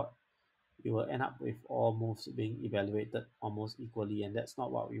initial board, we will end up with all moves being evaluated almost equally, and that's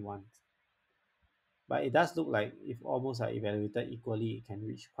not what we want. But it does look like if all moves are evaluated equally, it can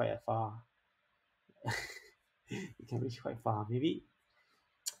reach quite a far. It can reach quite far. Maybe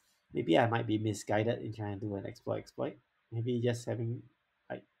I might be misguided in trying to do an exploit. Maybe just having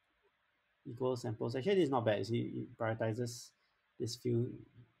like equal samples. Actually, this is not bad. You see, it prioritizes this field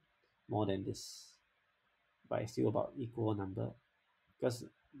more than this, but it's still about equal number, because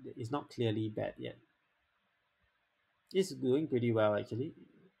it's not clearly bad yet. It's doing pretty well actually.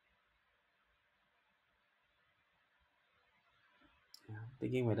 Yeah,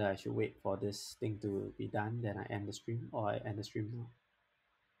 thinking whether I should wait for this thing to be done, then I end the stream, or I end the stream now.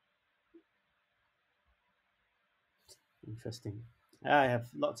 Interesting. I have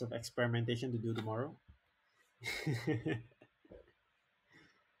lots of experimentation to do tomorrow.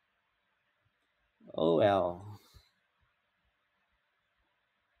 Oh well.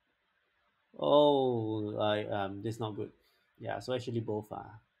 Oh, this not good. Yeah, so actually both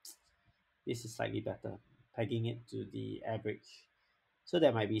are. This is slightly better, pegging it to the average. So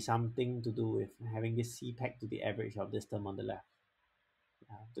there might be something to do with having this C peg to the average of this term on the left.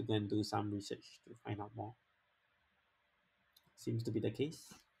 Yeah, to go and do some research to find out more. Seems to be the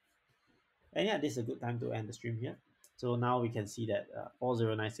case. And yeah, this is a good time to end the stream here. So now we can see that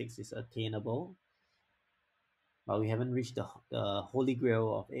 4096 is attainable, but we haven't reached the holy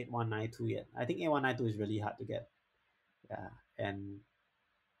grail of 8192 yet. I think 8192 is really hard to get. Yeah, and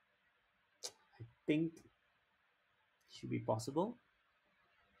I think it should be possible.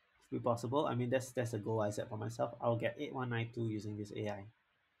 Should be possible. I mean, that's a goal I set for myself. I'll get 8192 using this AI,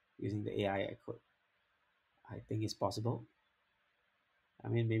 using the AI I code. I think it's possible. I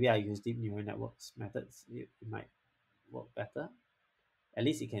mean, maybe I use deep neural networks methods. It might work better. At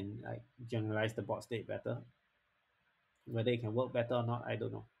least it can like generalize the bot state better. Whether it can work better or not, I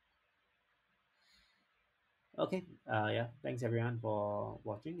don't know. Okay. Yeah. Thanks everyone for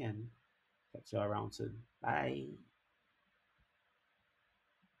watching and catch you around soon. Bye.